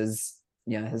 which is,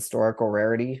 historical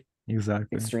rarity.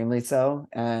 Exactly. Extremely so.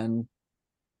 And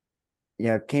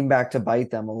came back to bite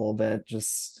them a little bit.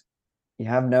 Just, you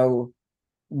have no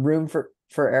room for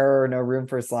error, no room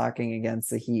for slacking against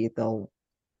the Heat. They'll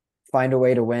find a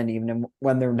way to win even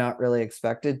when they're not really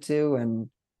expected to. And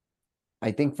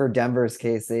I think for Denver's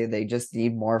case, they just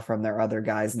need more from their other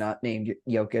guys not named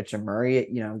Jokic and Murray.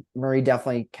 Murray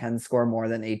definitely can score more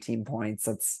than 18 points.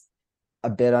 That's a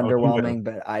bit underwhelming,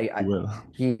 but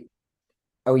he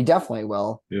definitely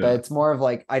will. Yeah. But it's more of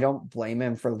like, I don't blame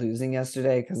him for losing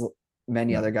yesterday because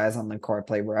many other guys on the court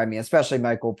play where, especially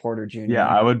Michael Porter Jr. Yeah,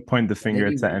 I would point the finger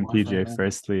to need more from MPJ him.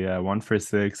 firstly. 1 for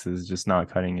 6 is just not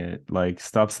cutting it. Like,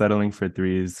 stop settling for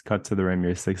threes, cut to the rim,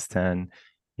 you're 6'10.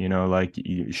 Like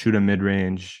you shoot a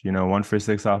mid-range, 1 for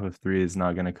 6 off of three is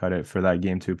not going to cut it for that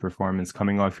game two performance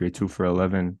coming off your 2 for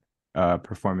 11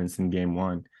 performance in game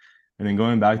one. And then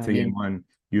going back to game one,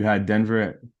 you had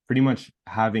Denver pretty much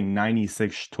having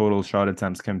 96 total shot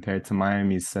attempts compared to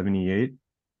Miami's 78.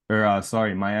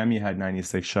 Miami had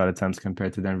 96 shot attempts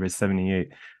compared to Denver's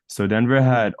 78. So Denver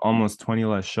had almost 20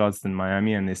 less shots than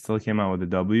Miami, and they still came out with a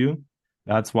W.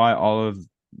 That's why all of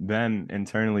them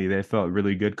internally, they felt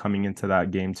really good coming into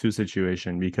that game two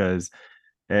situation, because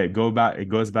it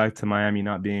goes back to Miami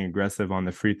not being aggressive on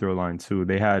the free throw line too.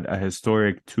 They had a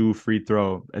historic 2 free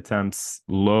throw attempts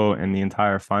low in the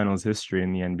entire finals history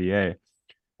in the NBA.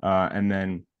 And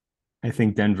then I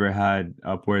think Denver had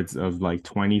upwards of like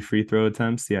 20 free throw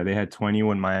attempts. Yeah, they had 20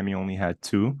 when Miami only had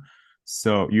 2.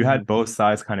 So you had both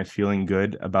sides kind of feeling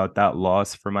good about that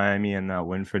loss for Miami and that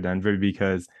win for Denver,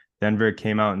 because Denver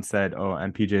came out and said, oh,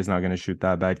 MPJ is not going to shoot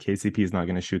that bad. KCP is not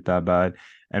going to shoot that bad.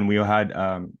 And we had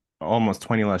almost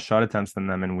 20 less shot attempts than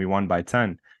them, and we won by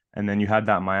 10. And then you had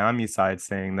that Miami side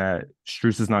saying that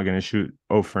Strus is not going to shoot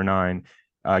 0 for 9.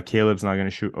 Caleb's not going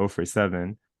to shoot 0 for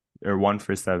 7 or 1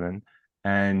 for 7.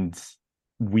 And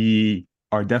we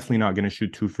are definitely not going to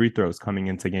shoot 2 free throws coming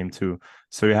into game two.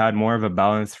 So we had more of a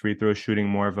balanced free throw shooting,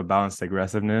 more of a balanced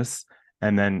aggressiveness.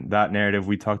 And then that narrative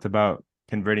we talked about,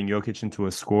 converting Jokic into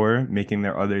a scorer, making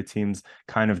their other teams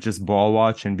kind of just ball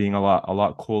watch and being a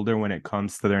lot colder when it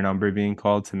comes to their number being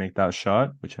called to make that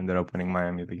shot, which ended up winning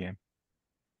Miami the game.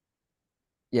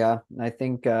 Yeah, I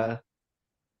think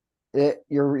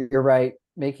you're right.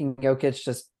 Making Jokic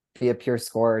just be a pure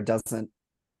scorer doesn't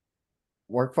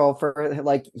work well for,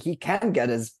 like, he can get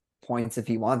his points if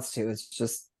he wants to. It's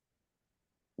just,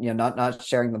 not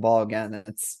sharing the ball again.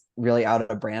 It's really out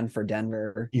of brand for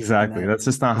Denver. Exactly. That's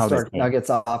just not how they play. Nuggets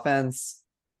offense,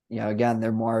 again,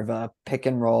 they're more of a pick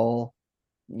and roll,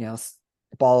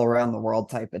 ball around the world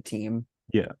type of team.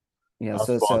 Yeah.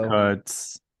 So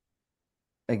cuts.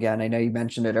 Again, I know you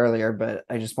mentioned it earlier, but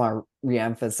I just want to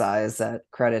reemphasize that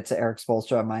credit to Eric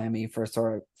Spoelstra and Miami for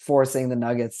sort of forcing the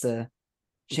Nuggets to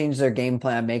change their game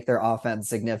plan, make their offense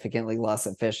significantly less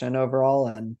efficient overall,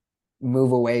 and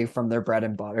move away from their bread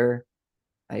and butter.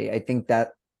 I think that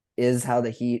is how the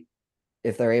Heat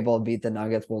if they're able to beat the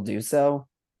Nuggets, will do so.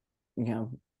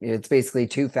 It's basically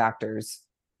two factors.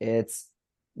 It's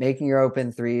making your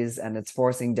open threes, and it's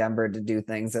forcing Denver to do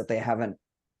things that they haven't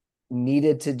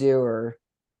needed to do or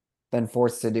been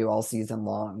forced to do all season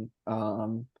long.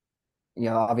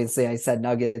 Obviously I said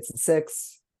Nuggets in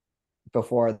 6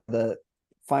 before the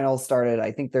finals started.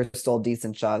 I think there's still a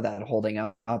decent shot of that holding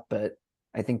up, but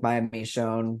I think Miami's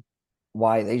shown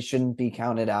why they shouldn't be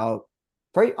counted out.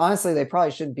 Honestly, they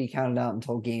probably shouldn't be counted out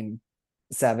until game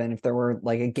 7. If there were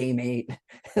like a game 8,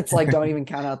 it's like don't even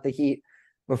count out the Heat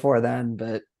before then.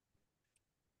 But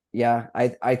yeah,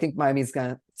 I think Miami's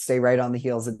gonna stay right on the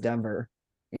heels of Denver.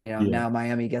 Now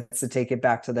Miami gets to take it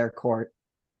back to their court,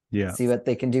 see what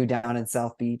they can do down in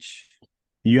South Beach.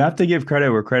 You have to give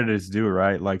credit where credit is due,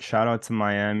 right? Like, shout out to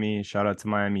Miami, shout out to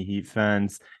Miami Heat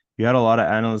fans. You had a lot of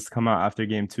analysts come out after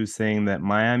game 2 saying that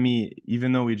Miami,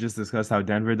 even though we just discussed how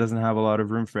Denver doesn't have a lot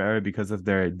of room for error because of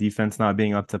their defense not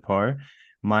being up to par,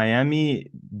 Miami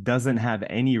doesn't have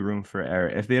any room for error.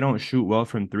 If they don't shoot well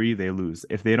from 3, they lose.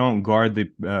 If they don't guard the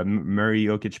Murray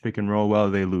Jokic pick and roll well,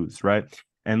 they lose, right?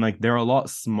 And like they're a lot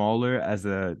smaller as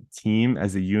a team,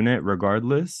 as a unit,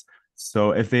 regardless.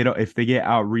 So if they get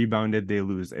out rebounded, they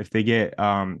lose. If they get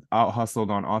out hustled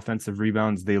on offensive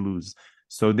rebounds, they lose.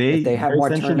 So if they have more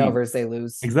essentially turnovers, they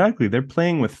lose. Exactly. They're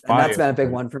playing with fire. And that's been a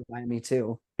big one for Miami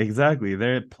too. Exactly.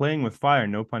 They're playing with fire,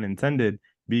 no pun intended,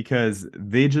 because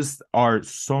they just are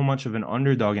so much of an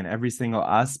underdog in every single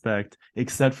aspect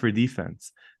except for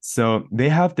defense. So they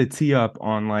have to tee up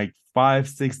on like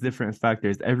 5-6 different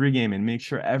factors every game and make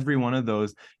sure every one of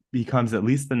those becomes at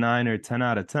least a 9 or 10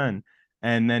 out of 10.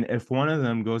 And then if one of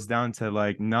them goes down to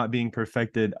like not being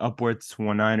perfected upwards to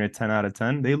a 9 or 10 out of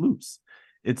 10, they lose.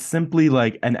 It's simply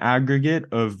like an aggregate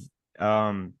of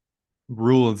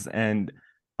rules and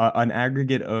an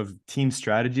aggregate of team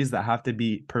strategies that have to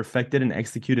be perfected and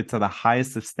executed to the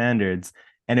highest of standards.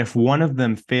 And if one of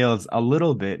them fails a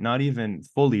little bit, not even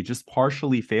fully, just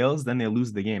partially fails, then they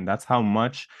lose the game. That's how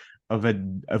much of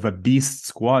a beast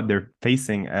squad they're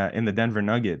facing in the Denver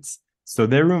Nuggets. So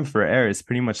their room for error is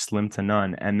pretty much slim to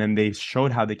none. And then they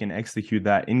showed how they can execute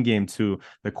that in game 2.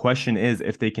 The question is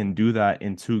if they can do that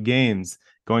in 2 games,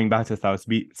 going back to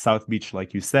South Beach,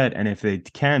 like you said. And if they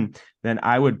can, then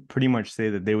I would pretty much say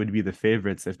that they would be the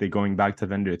favorites if they're going back to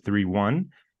vendor 3-1,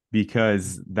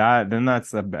 because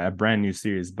that's a brand new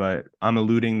series. But I'm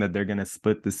alluding that they're going to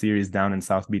split the series down in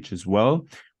South Beach as well,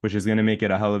 which is going to make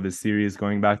it a hell of a series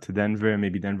going back to Denver.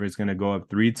 Maybe Denver is going to go up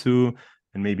 3-2,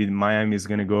 and maybe Miami is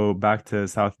going to go back to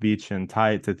South Beach and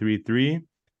tie it to 3-3,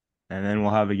 and then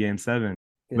we'll have a game 7.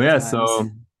 But yeah, so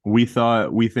I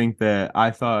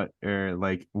thought, or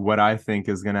like what I think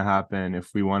is going to happen if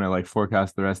we want to like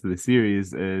forecast the rest of the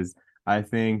series is I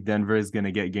think Denver is going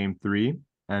to get game 3,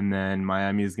 and then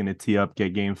Miami is going to tee up,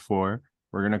 get game 4.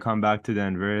 We're going to come back to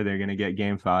Denver. They're going to get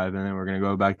game 5, and then we're going to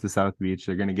go back to South Beach.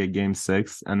 They're going to get game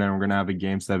 6, and then we're going to have a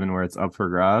game 7 where it's up for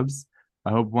grabs. I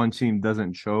hope one team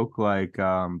doesn't choke like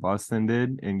Boston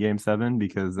did in game 7,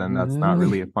 because then that's not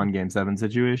really a fun game 7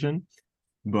 situation.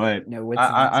 But No,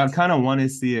 I kind of want to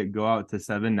see it go out to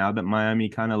 7 now that Miami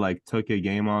kind of like took a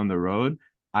game on the road.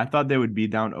 I thought they would be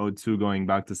down 0-2 going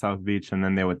back to South Beach, and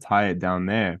then they would tie it down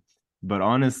there. But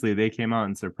honestly, they came out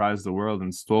and surprised the world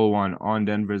and stole one on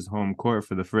Denver's home court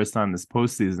for the first time this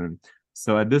postseason.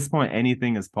 So at this point,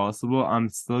 anything is possible. I'm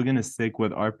still going to stick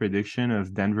with our prediction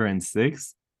of Denver in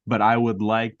 6, but I would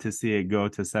like to see it go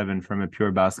to 7 from a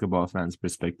pure basketball fan's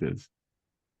perspective.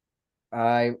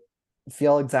 I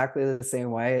feel exactly the same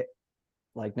way.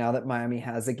 Like now that Miami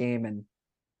has a game and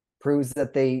proves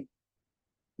that they,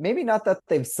 maybe not that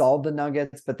they've solved the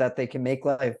Nuggets, but that they can make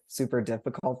life super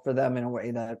difficult for them in a way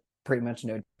that pretty much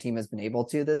no team has been able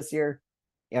to this year.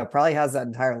 Yeah, probably has that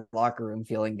entire locker room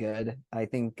feeling good. I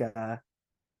think I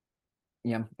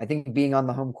think being on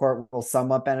the home court will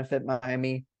somewhat benefit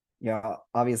Miami.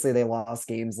 Obviously they lost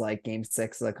games like game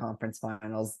 6 of the conference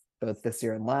finals, both this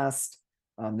year and last.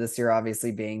 This year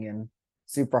obviously being in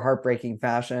super heartbreaking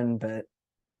fashion, but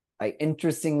I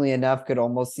interestingly enough could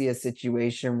almost see a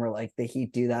situation where like the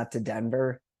Heat do that to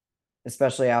Denver,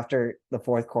 especially after the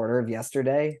fourth quarter of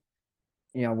yesterday,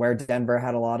 where Denver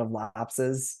had a lot of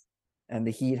lapses and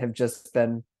the Heat have just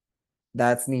been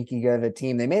that sneaky good of a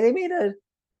team. They made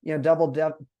a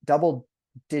double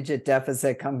digit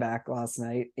deficit comeback last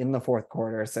night in the fourth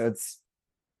quarter. So it's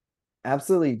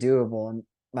absolutely doable. And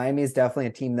Miami is definitely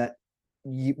a team that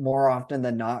more often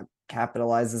than not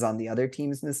capitalizes on the other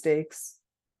team's mistakes.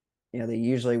 They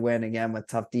usually win again with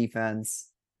tough defense,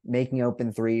 making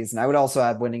open threes. And I would also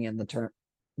add winning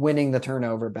the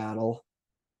turnover battle,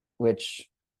 which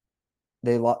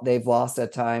they've lost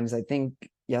at times. I think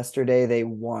yesterday they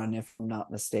won, if I'm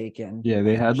not mistaken. Yeah, I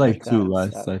they can had like check two that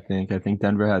less, stat. I think. I think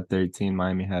Denver had 13,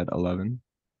 Miami had 11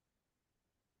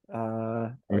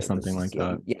 or something This is like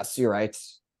that. yes, you're right.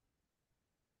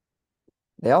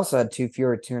 They also had two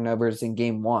fewer turnovers in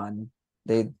game one.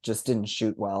 They just didn't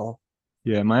shoot well.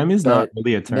 Yeah, Miami's not But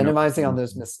really a turnover minimizing on team.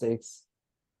 those mistakes.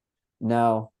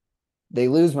 No, they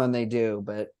lose when they do,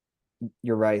 but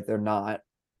you're right, they're not.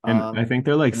 And I think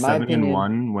they're like In my 7 and opinion,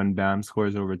 1 when Bam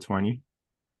scores over 20.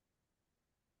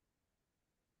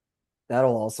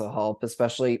 that'll also help,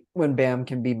 especially when Bam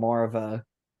can be more of a,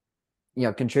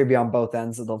 contribute on both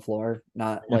ends of the floor,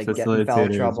 not And like get in foul facilitator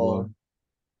as well. trouble.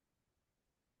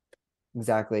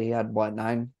 Exactly. He had what,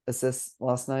 9 assists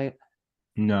last night?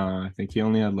 No, I think he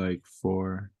only had like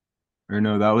 4. Or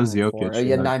no, that was Only four. Jokic Oh, he who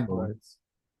had had nine 4. boards.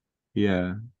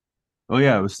 Yeah. Oh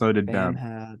yeah, so did Bam Bam.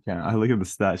 had Yeah, I look at the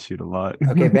stat sheet a lot.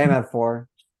 okay, Bam had 4.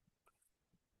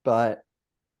 But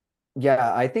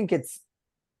yeah, I think it's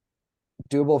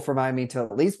doable for Miami to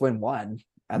at least win one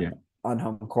Yeah. on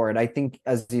home court. I think,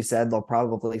 as you said, they'll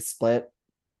probably split.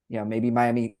 Maybe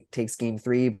Miami takes game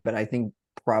 3, but I think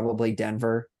probably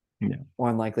Denver Yeah. more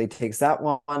than likely takes that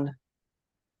one.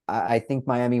 I think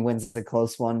Miami wins the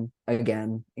close one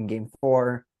again in game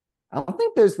 4. I don't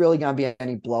think there's really going to be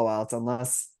any blowouts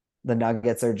unless the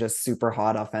Nuggets are just super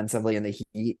hot offensively and the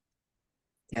Heat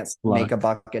can't It's make a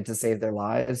luck. bucket to save their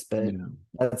lives. But Yeah.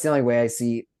 that's the only way I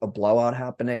see a blowout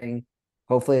happening.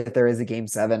 Hopefully, if there is a game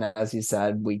 7, as you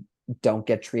said, we don't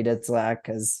get treated to that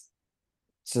because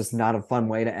it's just not a fun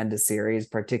way to end a series,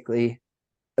 particularly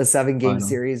a 7-game Final.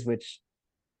 series, which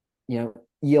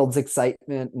yields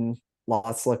excitement and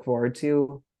lots to look forward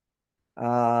to.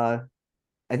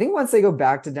 I think once they go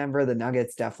back to Denver, the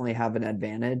Nuggets definitely have an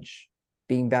advantage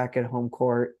being back at home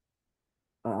court.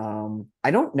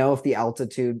 I don't know if the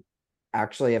altitude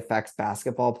actually affects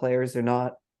basketball players or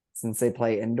not, since they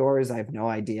play indoors. I have no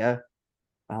idea.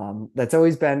 That's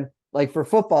always been like for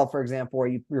football, for example,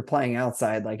 where you're playing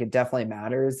outside, like it definitely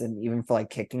matters, and even for like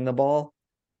kicking the ball.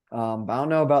 But I don't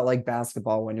know about like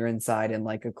basketball when you're inside in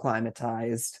like a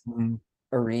climatized Mhm.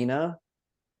 arena.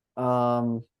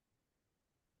 Um,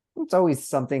 it's always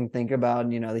something to think about.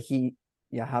 The Heat,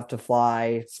 you have to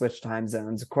fly, switch time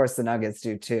zones. Of course, the Nuggets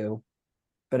do too.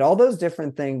 But all those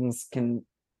different things can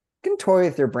toy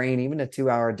with your brain, even a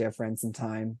 2-hour difference in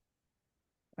time.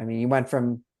 I mean, you went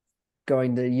from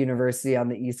going to university on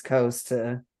the East Coast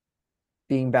to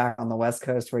being back on the West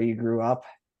Coast where you grew up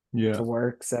Yeah. to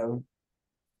work. So,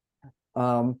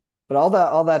 but all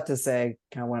that to say,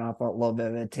 kind of went off a little bit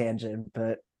of a tangent,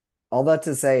 but all that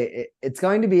to say, it's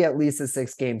going to be at least a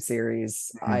 6-game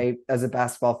series. Mhm. I, as a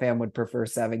basketball fan, would prefer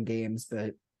 7 games,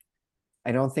 but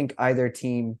I don't think either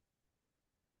team.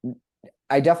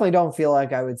 I definitely don't feel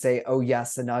like I would say, oh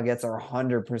yes, the Nuggets are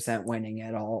 100% winning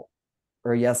at all,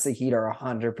 or yes, the Heat are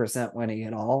 100% winning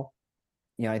at all.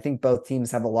 I think both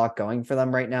teams have a lot going for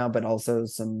them right now, but also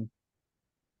some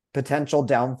potential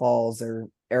downfalls or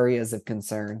areas of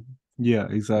concern. Yeah,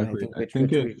 I exactly. think which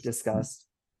we've discussed.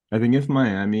 I think if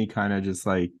Miami kind of just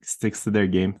like sticks to their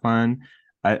game plan,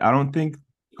 I don't think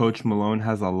Coach Malone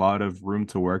has a lot of room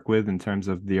to work with in terms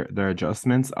of their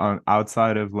adjustments on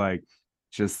outside of like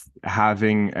just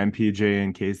having MPJ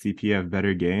and KCP have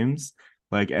better games.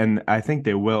 Like, and I think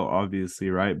they will obviously,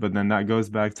 right? But then that goes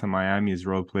back to Miami's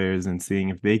role players and seeing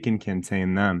if they can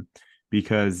contain them.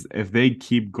 Because if they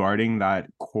keep guarding that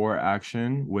core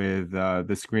action with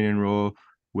the screen and roll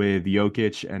with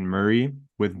Jokic and Murray,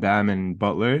 with Bam and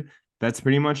Butler, that's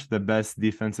pretty much the best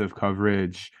defensive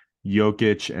coverage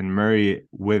Jokic and Murray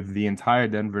with the entire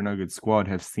Denver Nuggets squad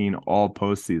have seen all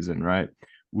postseason, right?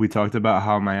 We talked about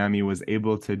how Miami was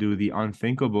able to do the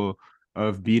unthinkable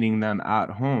of beating them at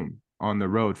home on the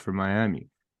road for Miami.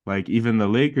 Like even the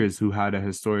Lakers, who had a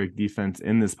historic defense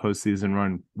in this postseason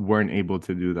run, weren't able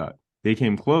to do that. They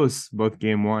came close both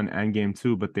game 1 and game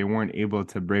 2, but they weren't able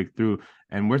to break through.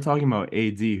 And we're talking about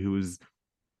AD, who's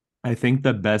I think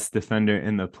the best defender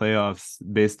in the playoffs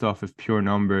based off of pure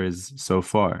numbers so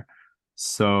far.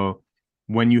 So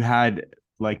when you had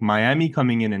like Miami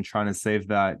coming in and trying to save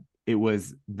that, it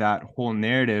was that whole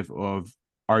narrative of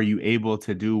are you able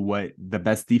to do what the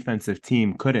best defensive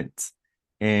team couldn't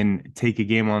and take a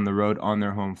game on the road on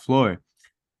their home floor?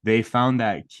 They found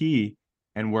that key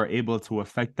and were able to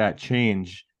affect that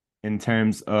change in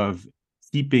terms of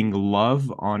keeping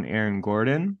Love on Aaron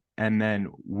Gordon and then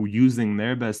using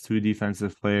their best two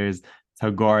defensive players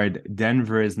to guard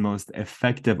Denver's most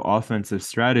effective offensive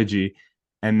strategy.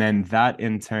 And then that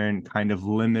in turn kind of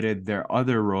limited their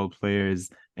other role players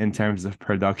in terms of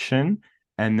production.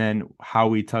 And then how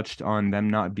we touched on them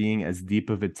not being as deep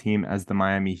of a team as the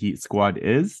Miami Heat squad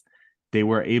is they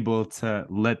were able to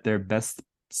let their best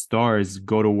stars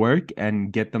go to work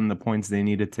and get them the points they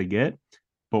needed to get.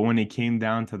 But when it came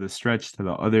down to the stretch, to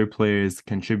the other players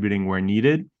contributing where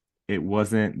needed, it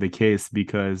wasn't the case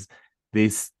because they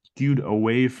skewed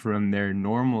away from their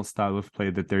normal style of play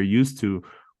that they're used to,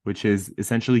 which is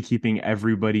essentially keeping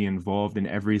everybody involved in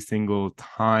every single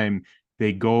time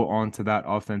they go onto that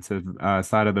offensive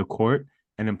side of the court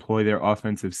and employ their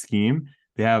offensive scheme.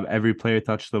 They have every player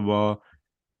touch the ball,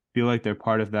 feel like they're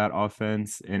part of that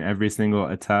offense in every single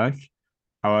attack.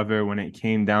 However, when it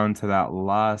came down to that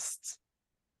last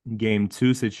game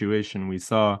two situation, we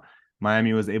saw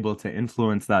Miami was able to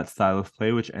influence that style of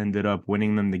play, which ended up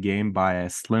winning them the game by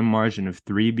a slim margin of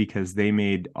 3 because they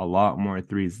made a lot more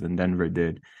threes than Denver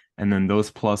did. And then those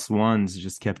plus ones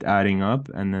just kept adding up.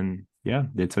 And then, yeah,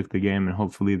 they took the game, and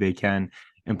hopefully they can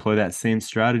employ that same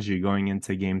strategy going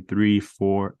into game 3,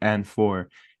 4, and 4,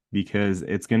 because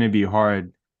it's going to be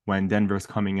hard when Denver's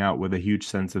coming out with a huge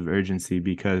sense of urgency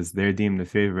because they're deemed the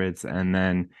favorites, and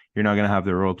then you're not going to have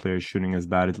the role players shooting as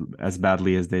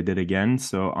badly as they did again.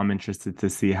 So I'm interested to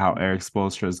see how Eric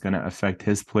Spoelstra is going to affect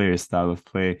his players' style of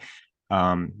play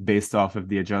based off of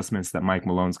the adjustments that Mike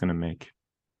Malone's going to make.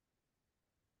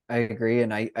 I agree.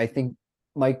 And I think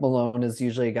Mike Malone is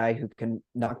usually a guy who can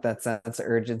knock that sense of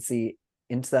urgency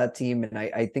into that team. And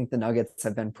I think the Nuggets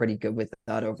have been pretty good with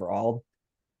that overall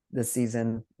this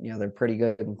season. They're pretty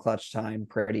good in clutch time,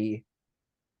 pretty,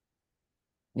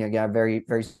 very,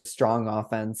 very strong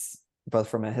offense, both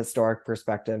from a historic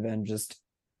perspective and just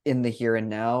in the here and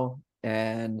now.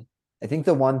 And I think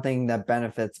the one thing that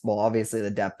benefits, well, obviously the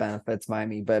depth benefits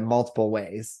Miami, but in multiple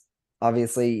ways.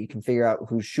 Obviously, you can figure out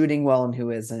who's shooting well and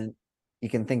who isn't. You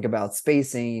can think about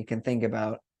spacing. You can think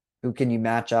about who can you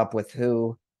match up with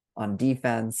who on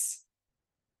defense,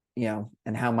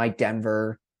 and how might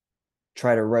Denver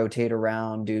try to rotate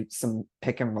around, do some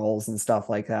pick and rolls and stuff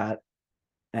like that.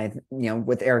 And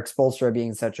with Eric Spoelstra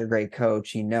being such a great coach,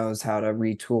 he knows how to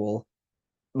retool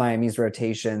Miami's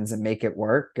rotations and make it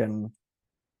work. And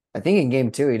I think in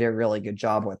game 2, he did a really good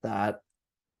job with that,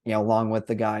 along with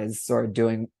the guys sort of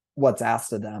doing what's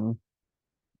asked of them,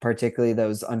 particularly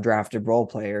those undrafted role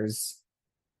players.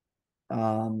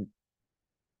 I'm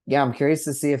curious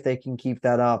to see if they can keep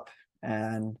that up.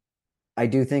 And I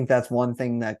do think that's one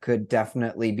thing that could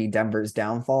definitely be Denver's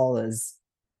downfall is,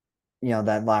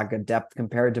 that lack of depth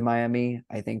compared to Miami.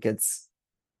 I think it's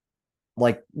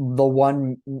like the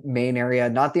one main area,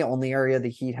 not the only area the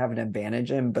Heat have an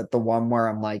advantage in, but the one where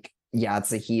I'm like, yeah, it's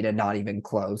the Heat and not even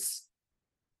close.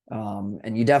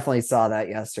 And you definitely saw that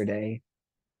yesterday.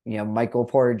 Michael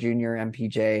Porter Jr.,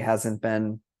 MPJ, hasn't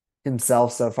been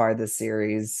himself so far this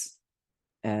series.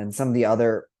 And some of the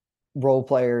other role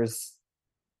players,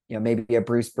 maybe a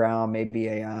Bruce Brown, maybe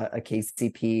a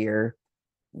KCP, or,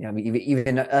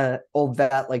 even a old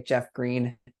vet like Jeff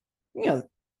Green,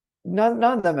 none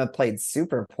of them have played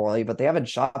super poorly, but they haven't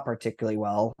shot particularly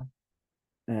well.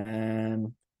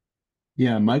 And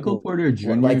yeah, Michael Porter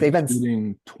Jr. like they've been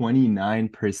shooting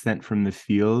 29% from the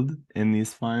field in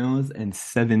these finals and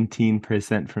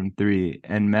 17% from 3.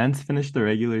 And Mance finished the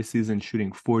regular season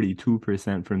shooting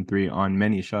 42% from 3 on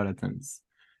many shot attempts.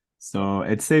 So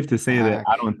it's safe to say that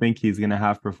I don't think he's going to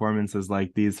have performances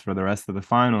like these for the rest of the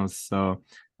finals. So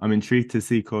I'm intrigued to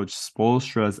see Coach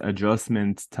Spoelstra's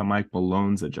adjustment to Mike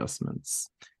Malone's adjustments,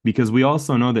 because we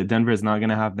also know that Denver is not going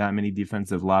to have that many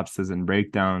defensive lapses and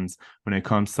breakdowns when it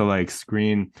comes to like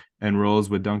screen and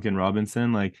rolls with Duncan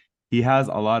Robinson. Like, he has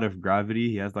a lot of gravity.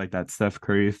 He has like that Steph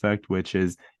Curry effect, which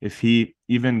is if he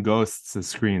even ghosts a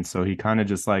screen. So he kind of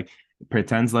just like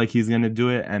pretends like he's going to do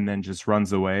it and then just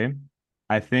runs away.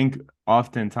 I think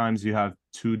oftentimes you have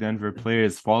 2 Denver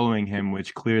players following him,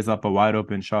 which clears up a wide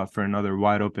open shot for another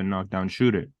wide open knockdown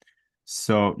shooter.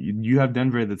 So you have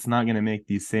Denver that's not going to make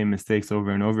these same mistakes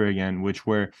over and over again, which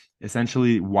were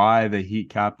essentially why the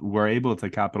Heat were able to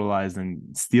capitalize and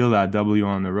steal that W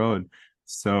on the road.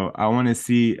 So I want to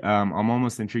see, I'm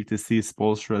almost intrigued to see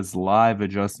Spoelstra's live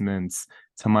adjustments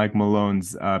to Mike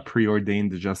Malone's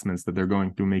preordained adjustments that they're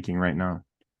going through making right now.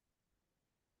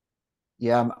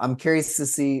 Yeah, I'm curious to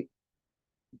see.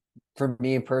 For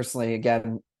me personally,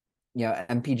 again,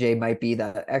 MPJ might be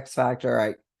the X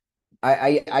factor.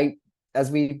 I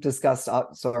as we discussed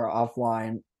sort of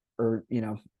offline or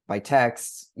by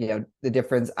text, the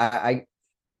difference. I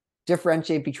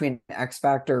differentiate between X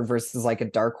factor versus like a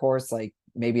dark horse, like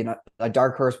maybe not a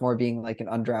dark horse more being like an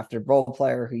undrafted role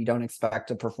player who you don't expect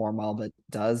to perform well but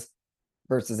does,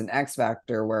 versus an X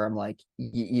factor where I'm like,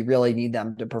 you really need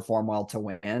them to perform well to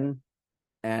win.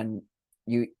 And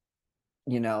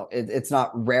it's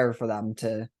not rare for them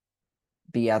to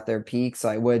be at their peak. So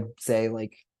I would say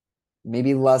like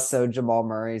maybe less so Jamal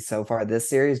Murray so far this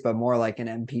series, but more like an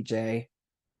MPJ.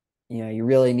 You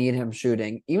really need him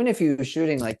shooting. Even if he was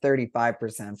shooting like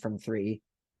 35% from three,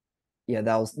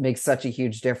 that'll make such a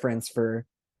huge difference for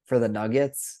the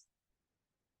Nuggets.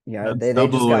 That's They just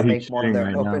double got what to he's make more of shooting their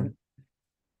right now. open.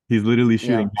 He's literally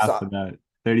shooting half So of that.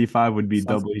 35 would be so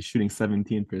double. He's shooting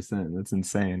 17%. That's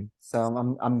insane.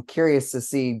 so I'm curious to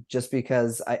see, just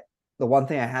because the one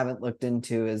thing I haven't looked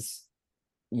into is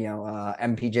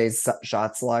MPJ's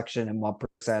shot selection and what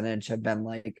percentage have been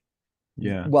like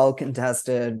Yeah. well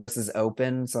contested versus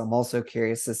open. So I'm also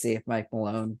curious to see if Mike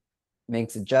Malone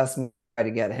makes adjustments, try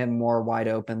to get him more wide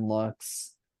open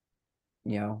looks,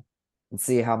 and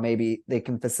see how maybe they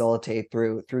can facilitate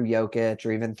through Jokic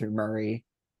or even through Murray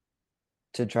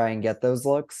to try and get those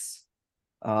looks.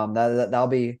 That'll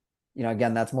be,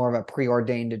 again, that's more of a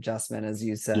preordained adjustment, as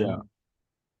you said. Yeah.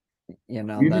 You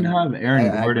even Then have Aaron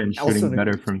I Gordon also, shooting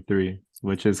better from three,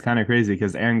 which is kind of crazy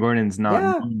because Aaron Gordon's not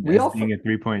yeah, known we as all being a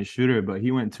 3-point shooter, but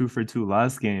he went 2 for 2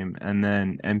 last game, and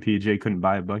then MPJ couldn't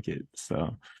buy a bucket.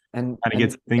 So and kind of and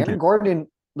gets thinking. Aaron Gordon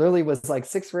literally was like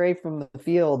 6 for 8 from the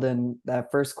field in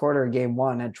that first quarter of game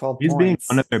one at 12 He's being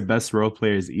one of points. their best role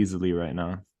players easily right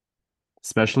now,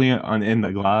 especially in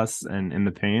the glass and in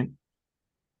the paint.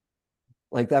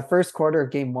 Like that first quarter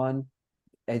of game one,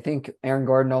 I think Aaron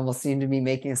Gordon almost seemed to be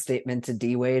making a statement to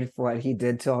D Wade for what he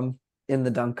did to him in the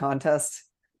dunk contest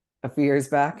a few years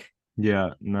back.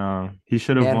 Yeah, no, he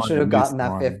should have Man won should at have gotten least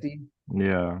that one. 50.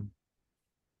 Yeah,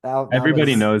 That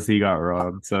everybody was knows he got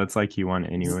robbed, so it's like he won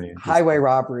anyway. Just highway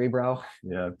robbery, bro.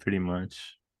 yeah, pretty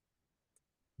much.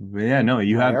 But yeah, no,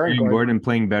 you No, have Aaron Aaron Gordon. Gordon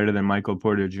playing better than Michael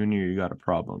Porter Jr., you got a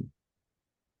problem.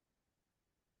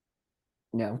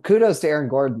 Kudos to Aaron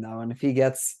Gordon though, and if he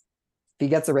gets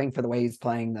a ring for the way he's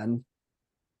playing, then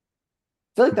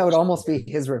I feel like that would almost be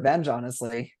his revenge,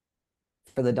 honestly,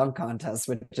 for the dunk contest,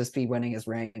 would just be winning his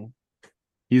ring.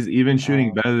 He's even shooting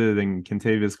Um, better than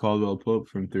Kentavious Caldwell-Pope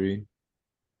from three.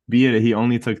 Be it he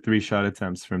only took 3 shot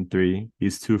attempts from three.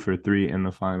 He's 2 for 3 in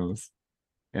the finals.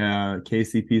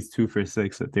 KCP's 2 for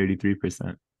 6 at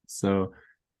 33%. So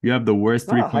you have the worst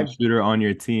not a 3-point high. shooter on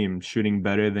your team shooting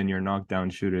better than your knockdown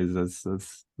shooters.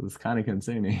 That's kind of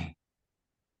concerning.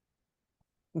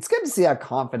 It's good to see that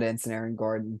confidence in Aaron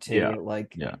Gordon Yeah. too.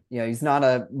 Like, Yeah. he's not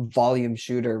a volume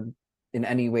shooter in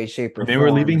any way, shape, or They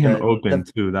were leaving form. him But open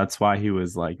too. That's why he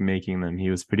was like making them. He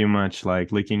was pretty much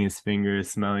like licking his fingers,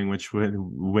 smelling which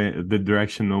the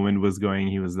direction the wind was going.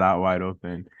 He was that wide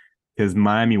open because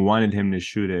Miami wanted him to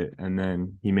shoot it, and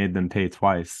then he made them pay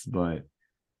twice. But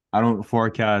I don't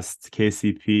forecast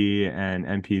KCP and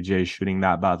MPJ shooting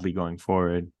that badly going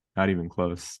forward. Not even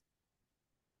close.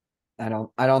 I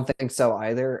don't think so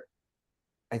either.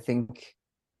 I think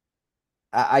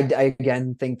I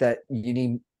again think that you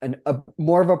need a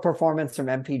more of a performance from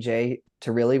MPJ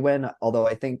to really win. Although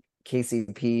I think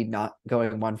KCP not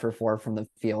going 1 for 4 from the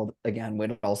field again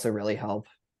would also really help.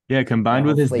 Yeah, combined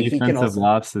with his Hopefully he can defensive also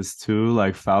lapses too,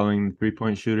 like fouling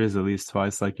 3-point shooters at least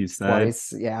twice, like you said.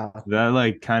 twice. Yeah. That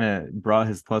like kind of brought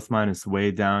his plus minus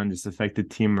way down, just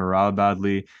affected team morale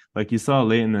badly. Like you saw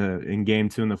late in game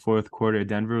two in the fourth quarter,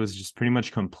 Denver was just pretty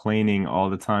much complaining all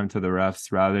the time to the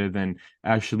refs rather than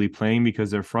actually playing because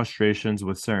their frustrations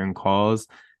with certain calls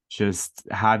just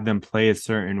had them play a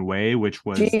certain way, which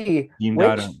was Gee, deemed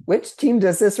out of which team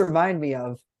does this remind me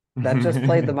of that just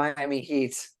played the Miami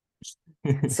Heat?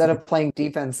 Instead of playing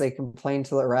defense, they complain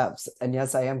to the refs. And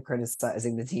yes, I am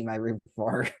criticizing the team I root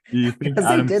for Do you think because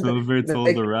they Adam did. Silver told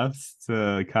the refs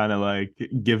to kind of like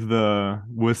give the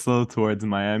whistle towards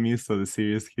Miami so the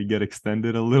series could get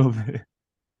extended a little bit?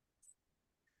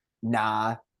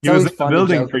 Nah, He it's was in always the fun to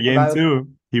building joke for game about. two.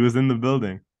 He was in the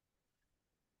building.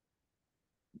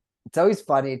 It's always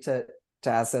funny to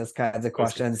ask those kinds of Those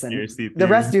questions, and conspiracy the refs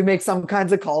theories. do make some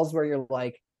kinds of calls where you're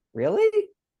like, really?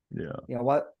 Yeah. You know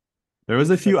what? There was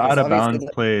a few Okay, out so of obviously,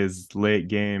 bounds plays late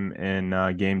game in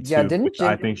game yeah, two, didn't which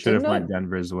I Jimmy think should have went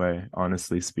Denver's way,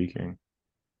 honestly speaking.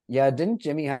 didn't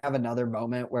Jimmy have another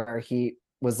moment where he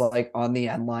was like on the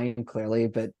end line clearly,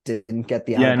 but didn't get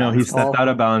the out Yeah, of no, he bounds stepped out call?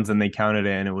 of bounds and they counted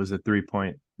it, and it was a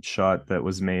 3-point shot that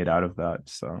was made out of that.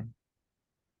 So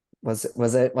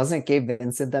Wasn't it Gabe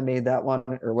Vincent that made that one,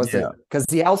 or was yeah. it because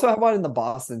he also had one in the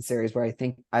Boston series where I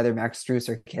think either Max Strus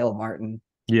or Caleb Martin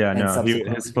Yeah, and no, his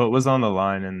subsequently. foot was on the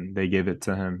line and they gave it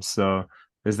to him. So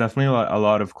there's definitely a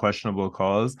lot of questionable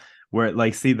calls where,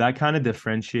 like, see, that kind of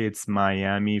differentiates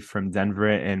Miami from Denver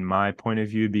in my point of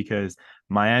view because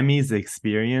Miami's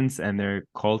experience and their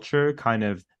culture, kind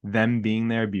of them being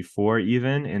there before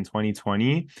even in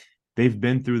 2020, they've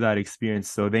been through that experience.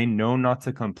 So they know not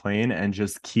to complain and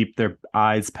just keep their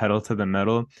eyes pedal to the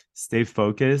metal, stay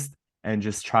focused and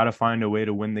just try to find a way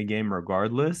to win the game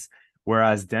regardless.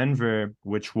 Whereas Denver,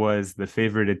 which was the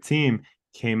favorited team,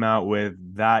 came out with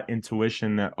that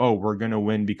intuition that, oh, we're going to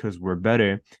win because we're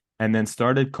better, and then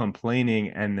started complaining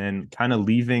and then kind of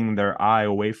leaving their eye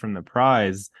away from the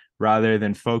prize rather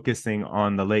than focusing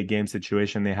on the late game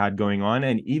situation they had going on.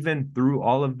 And even through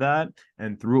all of that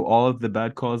and through all of the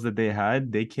bad calls that they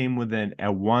had, they came within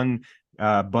a one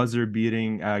buzzer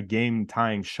beating game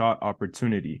tying shot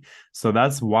opportunity. So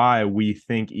that's why we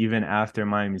think even after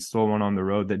Miami stole one on the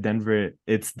road that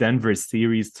it's Denver's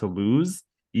series to lose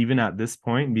even at this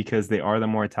point because they are the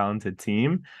more talented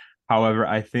team. However,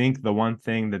 I think the one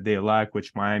thing that they lack,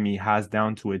 which Miami has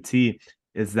down to a T,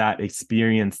 is that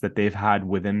experience that they've had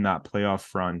within that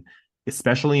playoff run,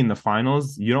 especially in the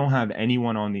finals. You don't have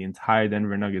anyone on the entire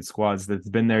Denver Nuggets squads that's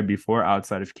been there before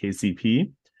outside of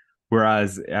KCP.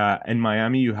 Whereas in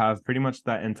Miami, you have pretty much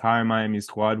that entire Miami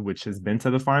squad, which has been to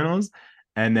the finals.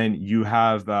 And then you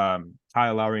have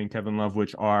Kyle Lowry and Kevin Love,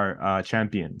 which are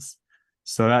champions.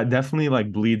 So that definitely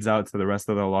like bleeds out to the rest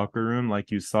of the locker room.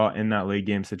 Like you saw in that late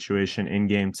game situation in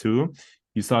game two,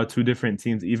 you saw two different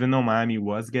teams. Even though Miami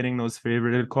was getting those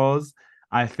favorited calls,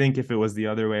 I think if it was the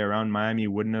other way around, Miami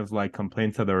wouldn't have like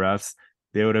complained to the refs.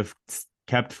 They would have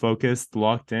kept focused,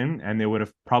 locked in, and they would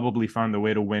have probably found a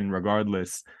way to win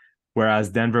regardless. Whereas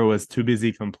Denver was too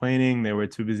busy complaining, they were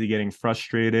too busy getting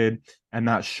frustrated, and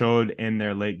that showed in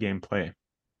their late game play.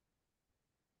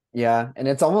 Yeah, and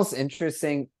it's almost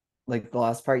interesting, like the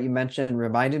last part you mentioned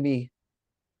reminded me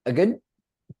a good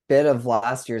bit of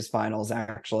last year's finals,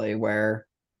 actually, where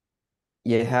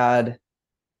you had,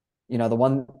 the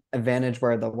one advantage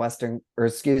where where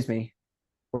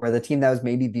the team that was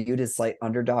maybe viewed as slight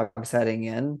underdogs heading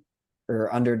in,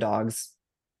 or underdogs,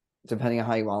 depending on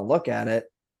how you want to look at it,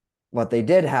 what they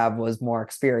did have was more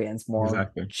experience,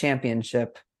 more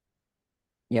championship,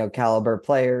 caliber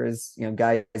players,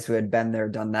 guys who had been there,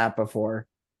 done that before,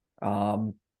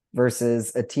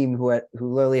 versus a team who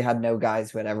literally had no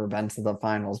guys who had ever been to the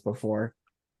finals before,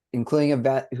 including a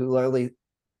vet who literally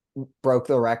broke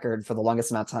the record for the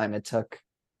longest amount of time it took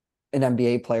an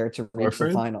NBA player to reach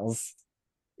the finals.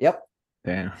 Yep.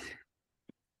 Damn.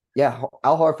 Yeah,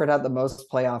 Al Horford had the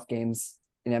most playoff games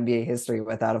in NBA history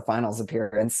without a finals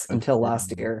appearance until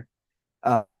last year.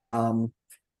 But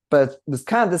it was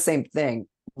kind of the same thing.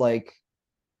 Like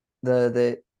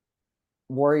the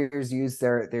Warriors used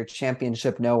their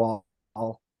championship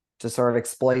know-all to sort of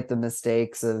exploit the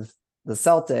mistakes of the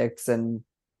Celtics, and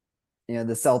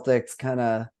the Celtics kind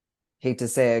of, hate to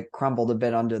say it, crumbled a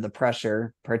bit under the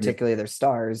pressure, particularly their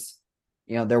stars.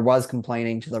 There was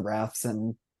complaining to the refs,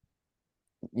 and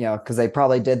because they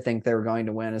probably did think they were going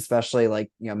to win, especially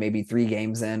like, maybe 3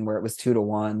 games in where it was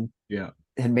 2-1. Yeah.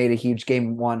 Had made a huge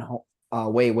game 1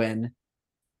 away win.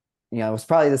 It was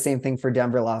probably the same thing for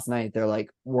Denver last night. They're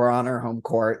like, we're on our home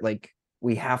court. Like,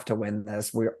 we have to win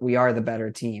this. We are the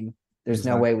better team. There's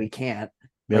no way we can't.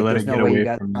 There's no way you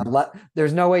guys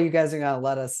are going to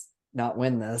let us not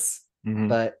win this. Mm-hmm.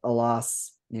 But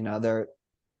alas, they're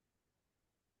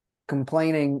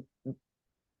complaining.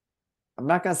 I'm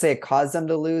not going to say it caused them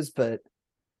to lose, but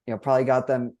probably got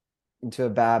them into a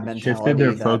bad mentality. Shifted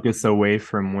their focus away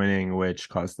from winning, which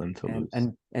caused them to lose.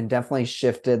 And definitely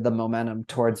shifted the momentum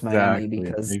towards Miami,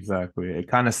 because it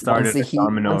kind of started a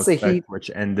domino effect,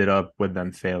 which ended up with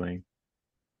them failing.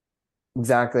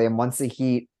 Exactly. And once the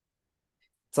Heat,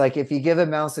 it's like if you give a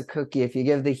mouse a cookie, if you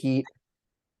give the Heat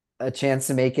a chance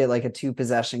to make it like a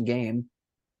 2-possession game,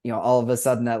 all of a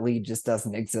sudden that lead just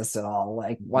doesn't exist at all.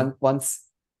 Like once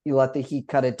you let the Heat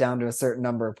cut it down to a certain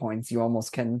number of points, you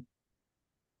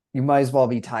might as well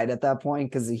be tied at that point,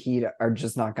 because the Heat are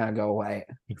just not going to go away.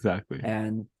 Exactly.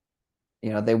 And,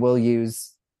 they will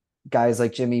use guys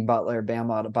like Jimmy Butler, Bam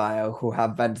Adebayo, who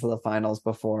have been to the finals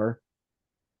before,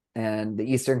 and the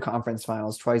Eastern Conference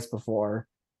Finals twice before,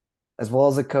 as well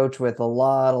as a coach with a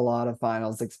lot of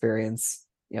finals experience,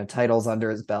 titles under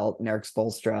his belt, Eric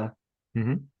Spoelstra.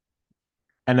 Mm-hmm.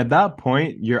 And at that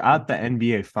point, you're at the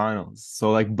NBA Finals.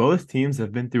 So like both teams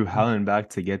have been through hell and back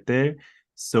to get there.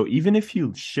 So even if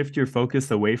you shift your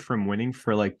focus away from winning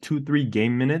for like 2-3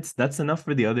 game minutes, that's enough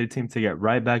for the other team to get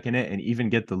right back in it and even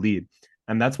get the lead.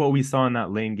 And that's what we saw in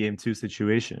that lane game 2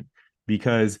 situation,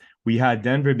 because we had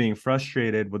Denver being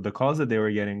frustrated with the calls that they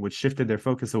were getting, which shifted their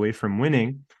focus away from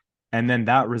winning. And then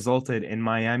that resulted in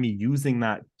Miami using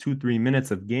that 2-3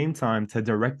 minutes of game time to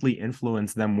directly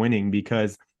influence them winning,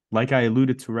 because like I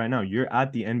alluded to right now, you're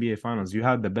at the NBA Finals. You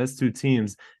have the best 2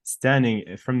 teams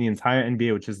standing from the entire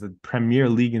NBA, which is the premier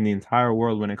league in the entire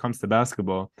world when it comes to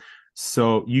basketball.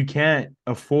 So you can't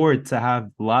afford to have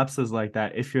lapses like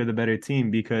that if you're the better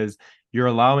team, because you're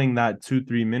allowing that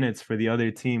 2-3 minutes for the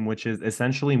other team, which is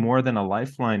essentially more than a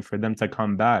lifeline for them to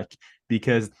come back,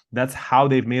 because that's how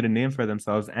they've made a name for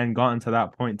themselves and gotten to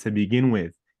that point to begin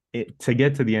with, to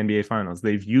get to the NBA finals.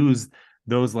 They've used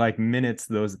those like minutes,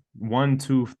 those 1,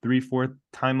 2, 3, 4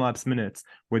 time lapse minutes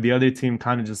where the other team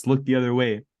kind of just looked the other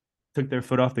way, took their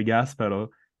foot off the gas pedal,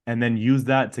 and then use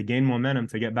that to gain momentum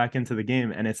to get back into the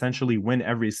game and essentially win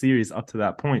every series up to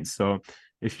that point. So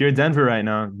if you're Denver right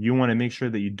now, you want to make sure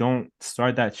that you don't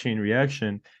start that chain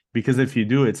reaction, because if you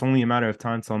do, it's only a matter of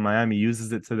time till Miami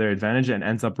uses it to their advantage and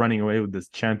ends up running away with this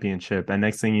championship. And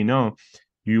next thing you know,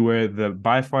 you were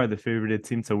by far the favorite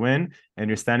team to win, and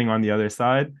you're standing on the other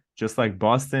side, just like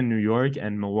Boston, New York,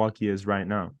 and Milwaukee is right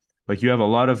now. Like, you have a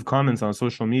lot of comments on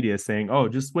social media saying, "Oh,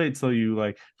 just wait till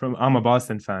you I'm a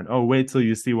Boston fan. Oh, wait till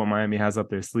you see what Miami has up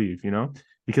their sleeve,"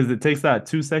 because it takes that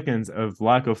 2 seconds of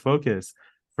lack of focus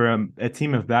for a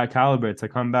team of that caliber to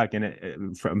come back.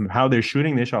 And from how they're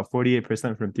shooting, they shot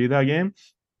 48% from three that game.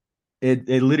 It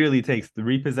literally takes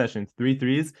 3 possessions, 3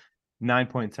 threes,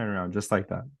 9-point turnaround, just like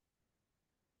that.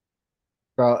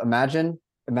 Bro, imagine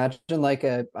like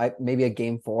maybe a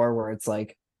game 4 where it's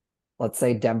like, let's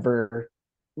say Denver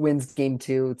wins game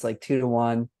 2, it's like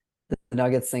 2-1. The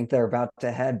Nuggets think they're about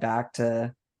to head back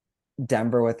to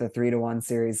Denver with a 3-1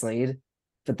 series lead,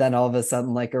 but then all of a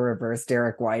sudden, like, a reverse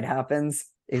Derek White happens,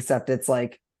 except it's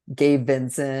like Gabe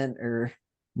Vincent or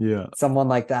someone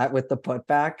like that with the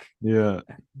putback. It's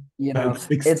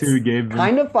 6-2 Gabe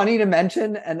kind of funny to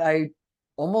mention, and I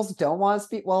almost don't want to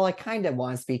speak. Well, I kind of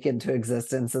want to speak into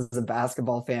existence as a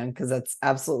basketball fan, because that's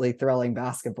absolutely thrilling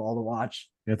basketball to watch.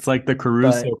 It's like the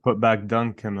Caruso putback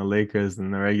dunk in the Lakers in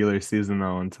the regular season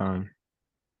that one time.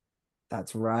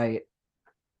 That's right.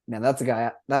 Man, that's a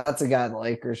guy the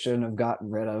Lakers shouldn't have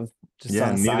gotten rid of. Just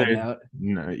on a side note.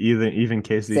 No, even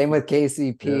KCP. Same with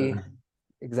KCP. Yeah.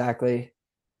 Exactly.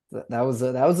 That was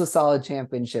a solid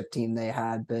championship team they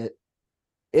had, but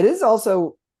it is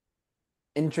also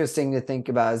interesting to think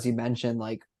about, as you mentioned,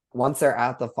 like, once they're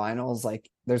at the finals, like,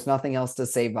 there's nothing else to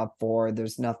save up for.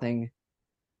 There's nothing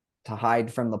to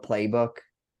hide from the playbook.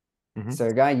 Mm-hmm. So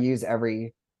they're gonna use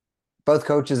both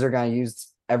coaches are gonna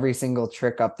use every single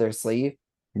trick up their sleeve.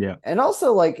 Yeah. And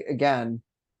also, like, again,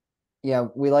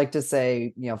 we like to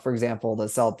say, for example, the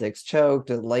Celtics choked,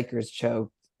 the Lakers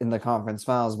choked in the conference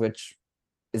finals, which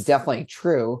is definitely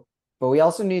true. But we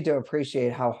also need to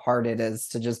appreciate how hard it is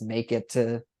to just make it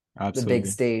to the big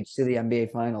stage, to the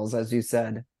NBA finals. As you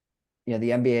said,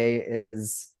 the NBA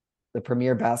is the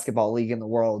premier basketball league in the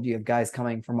world. You have guys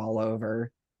coming from all over,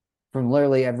 from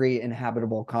literally every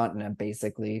inhabitable continent,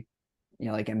 basically.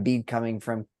 Like Embiid coming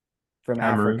from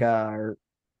Africa, or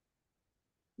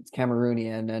it's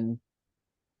Cameroonian, and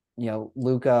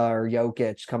Luka or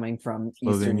Jokic coming from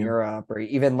Eastern Europe, or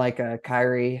even like a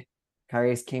Kyrie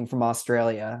came from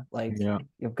Australia. Like, you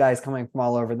have guys coming from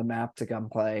all over the map to come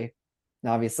play.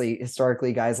 And obviously,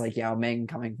 historically, guys like Yao Ming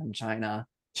coming from China.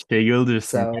 Shai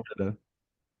Gilgeous from Canada.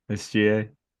 SGA.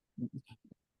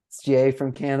 SGA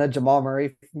from Canada. Jamal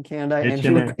Murray from Canada.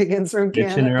 Andrew Wiggins from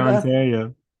Canada.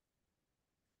 Ontario.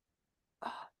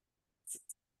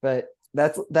 But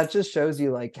that just shows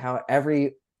you, like, how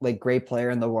every, like, great player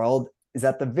in the world is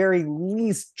at the very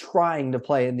least trying to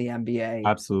play in the NBA.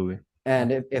 Absolutely.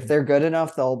 And if they're good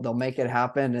enough, they'll make it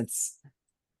happen. It's,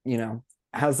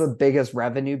 has the biggest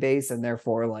revenue base, and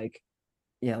therefore, like,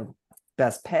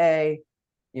 best pay,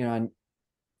 and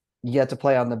you get to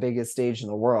play on the biggest stage in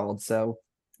the world. So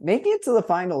making it to the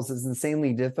finals is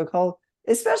insanely difficult,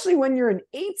 especially when you're an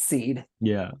 8 seed.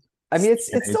 Yeah. I mean, it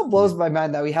still blows my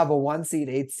mind that we have a 1 seed,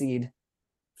 8 seed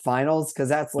finals, because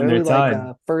that's literally like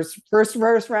a first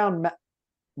round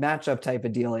matchup type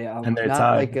of deal. Yeah. And they're not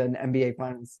tied. Like an NBA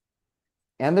finals.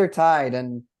 And they're tied.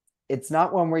 And it's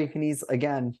not one where you can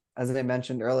again, as I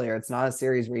mentioned earlier, it's not a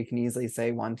series where you can easily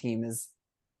say one team is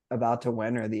about to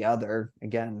win or the other.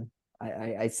 Again,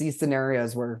 I see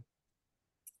scenarios where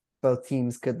both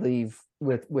teams could leave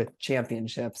with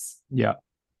championships. Yeah.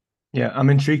 Yeah, I'm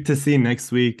intrigued to see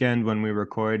next weekend when we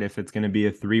record if it's going to be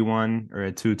a 3-1 or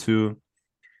a 2-2.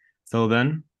 Till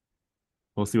then,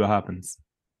 we'll see what happens.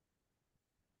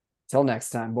 Till next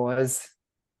time, boys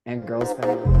and girls.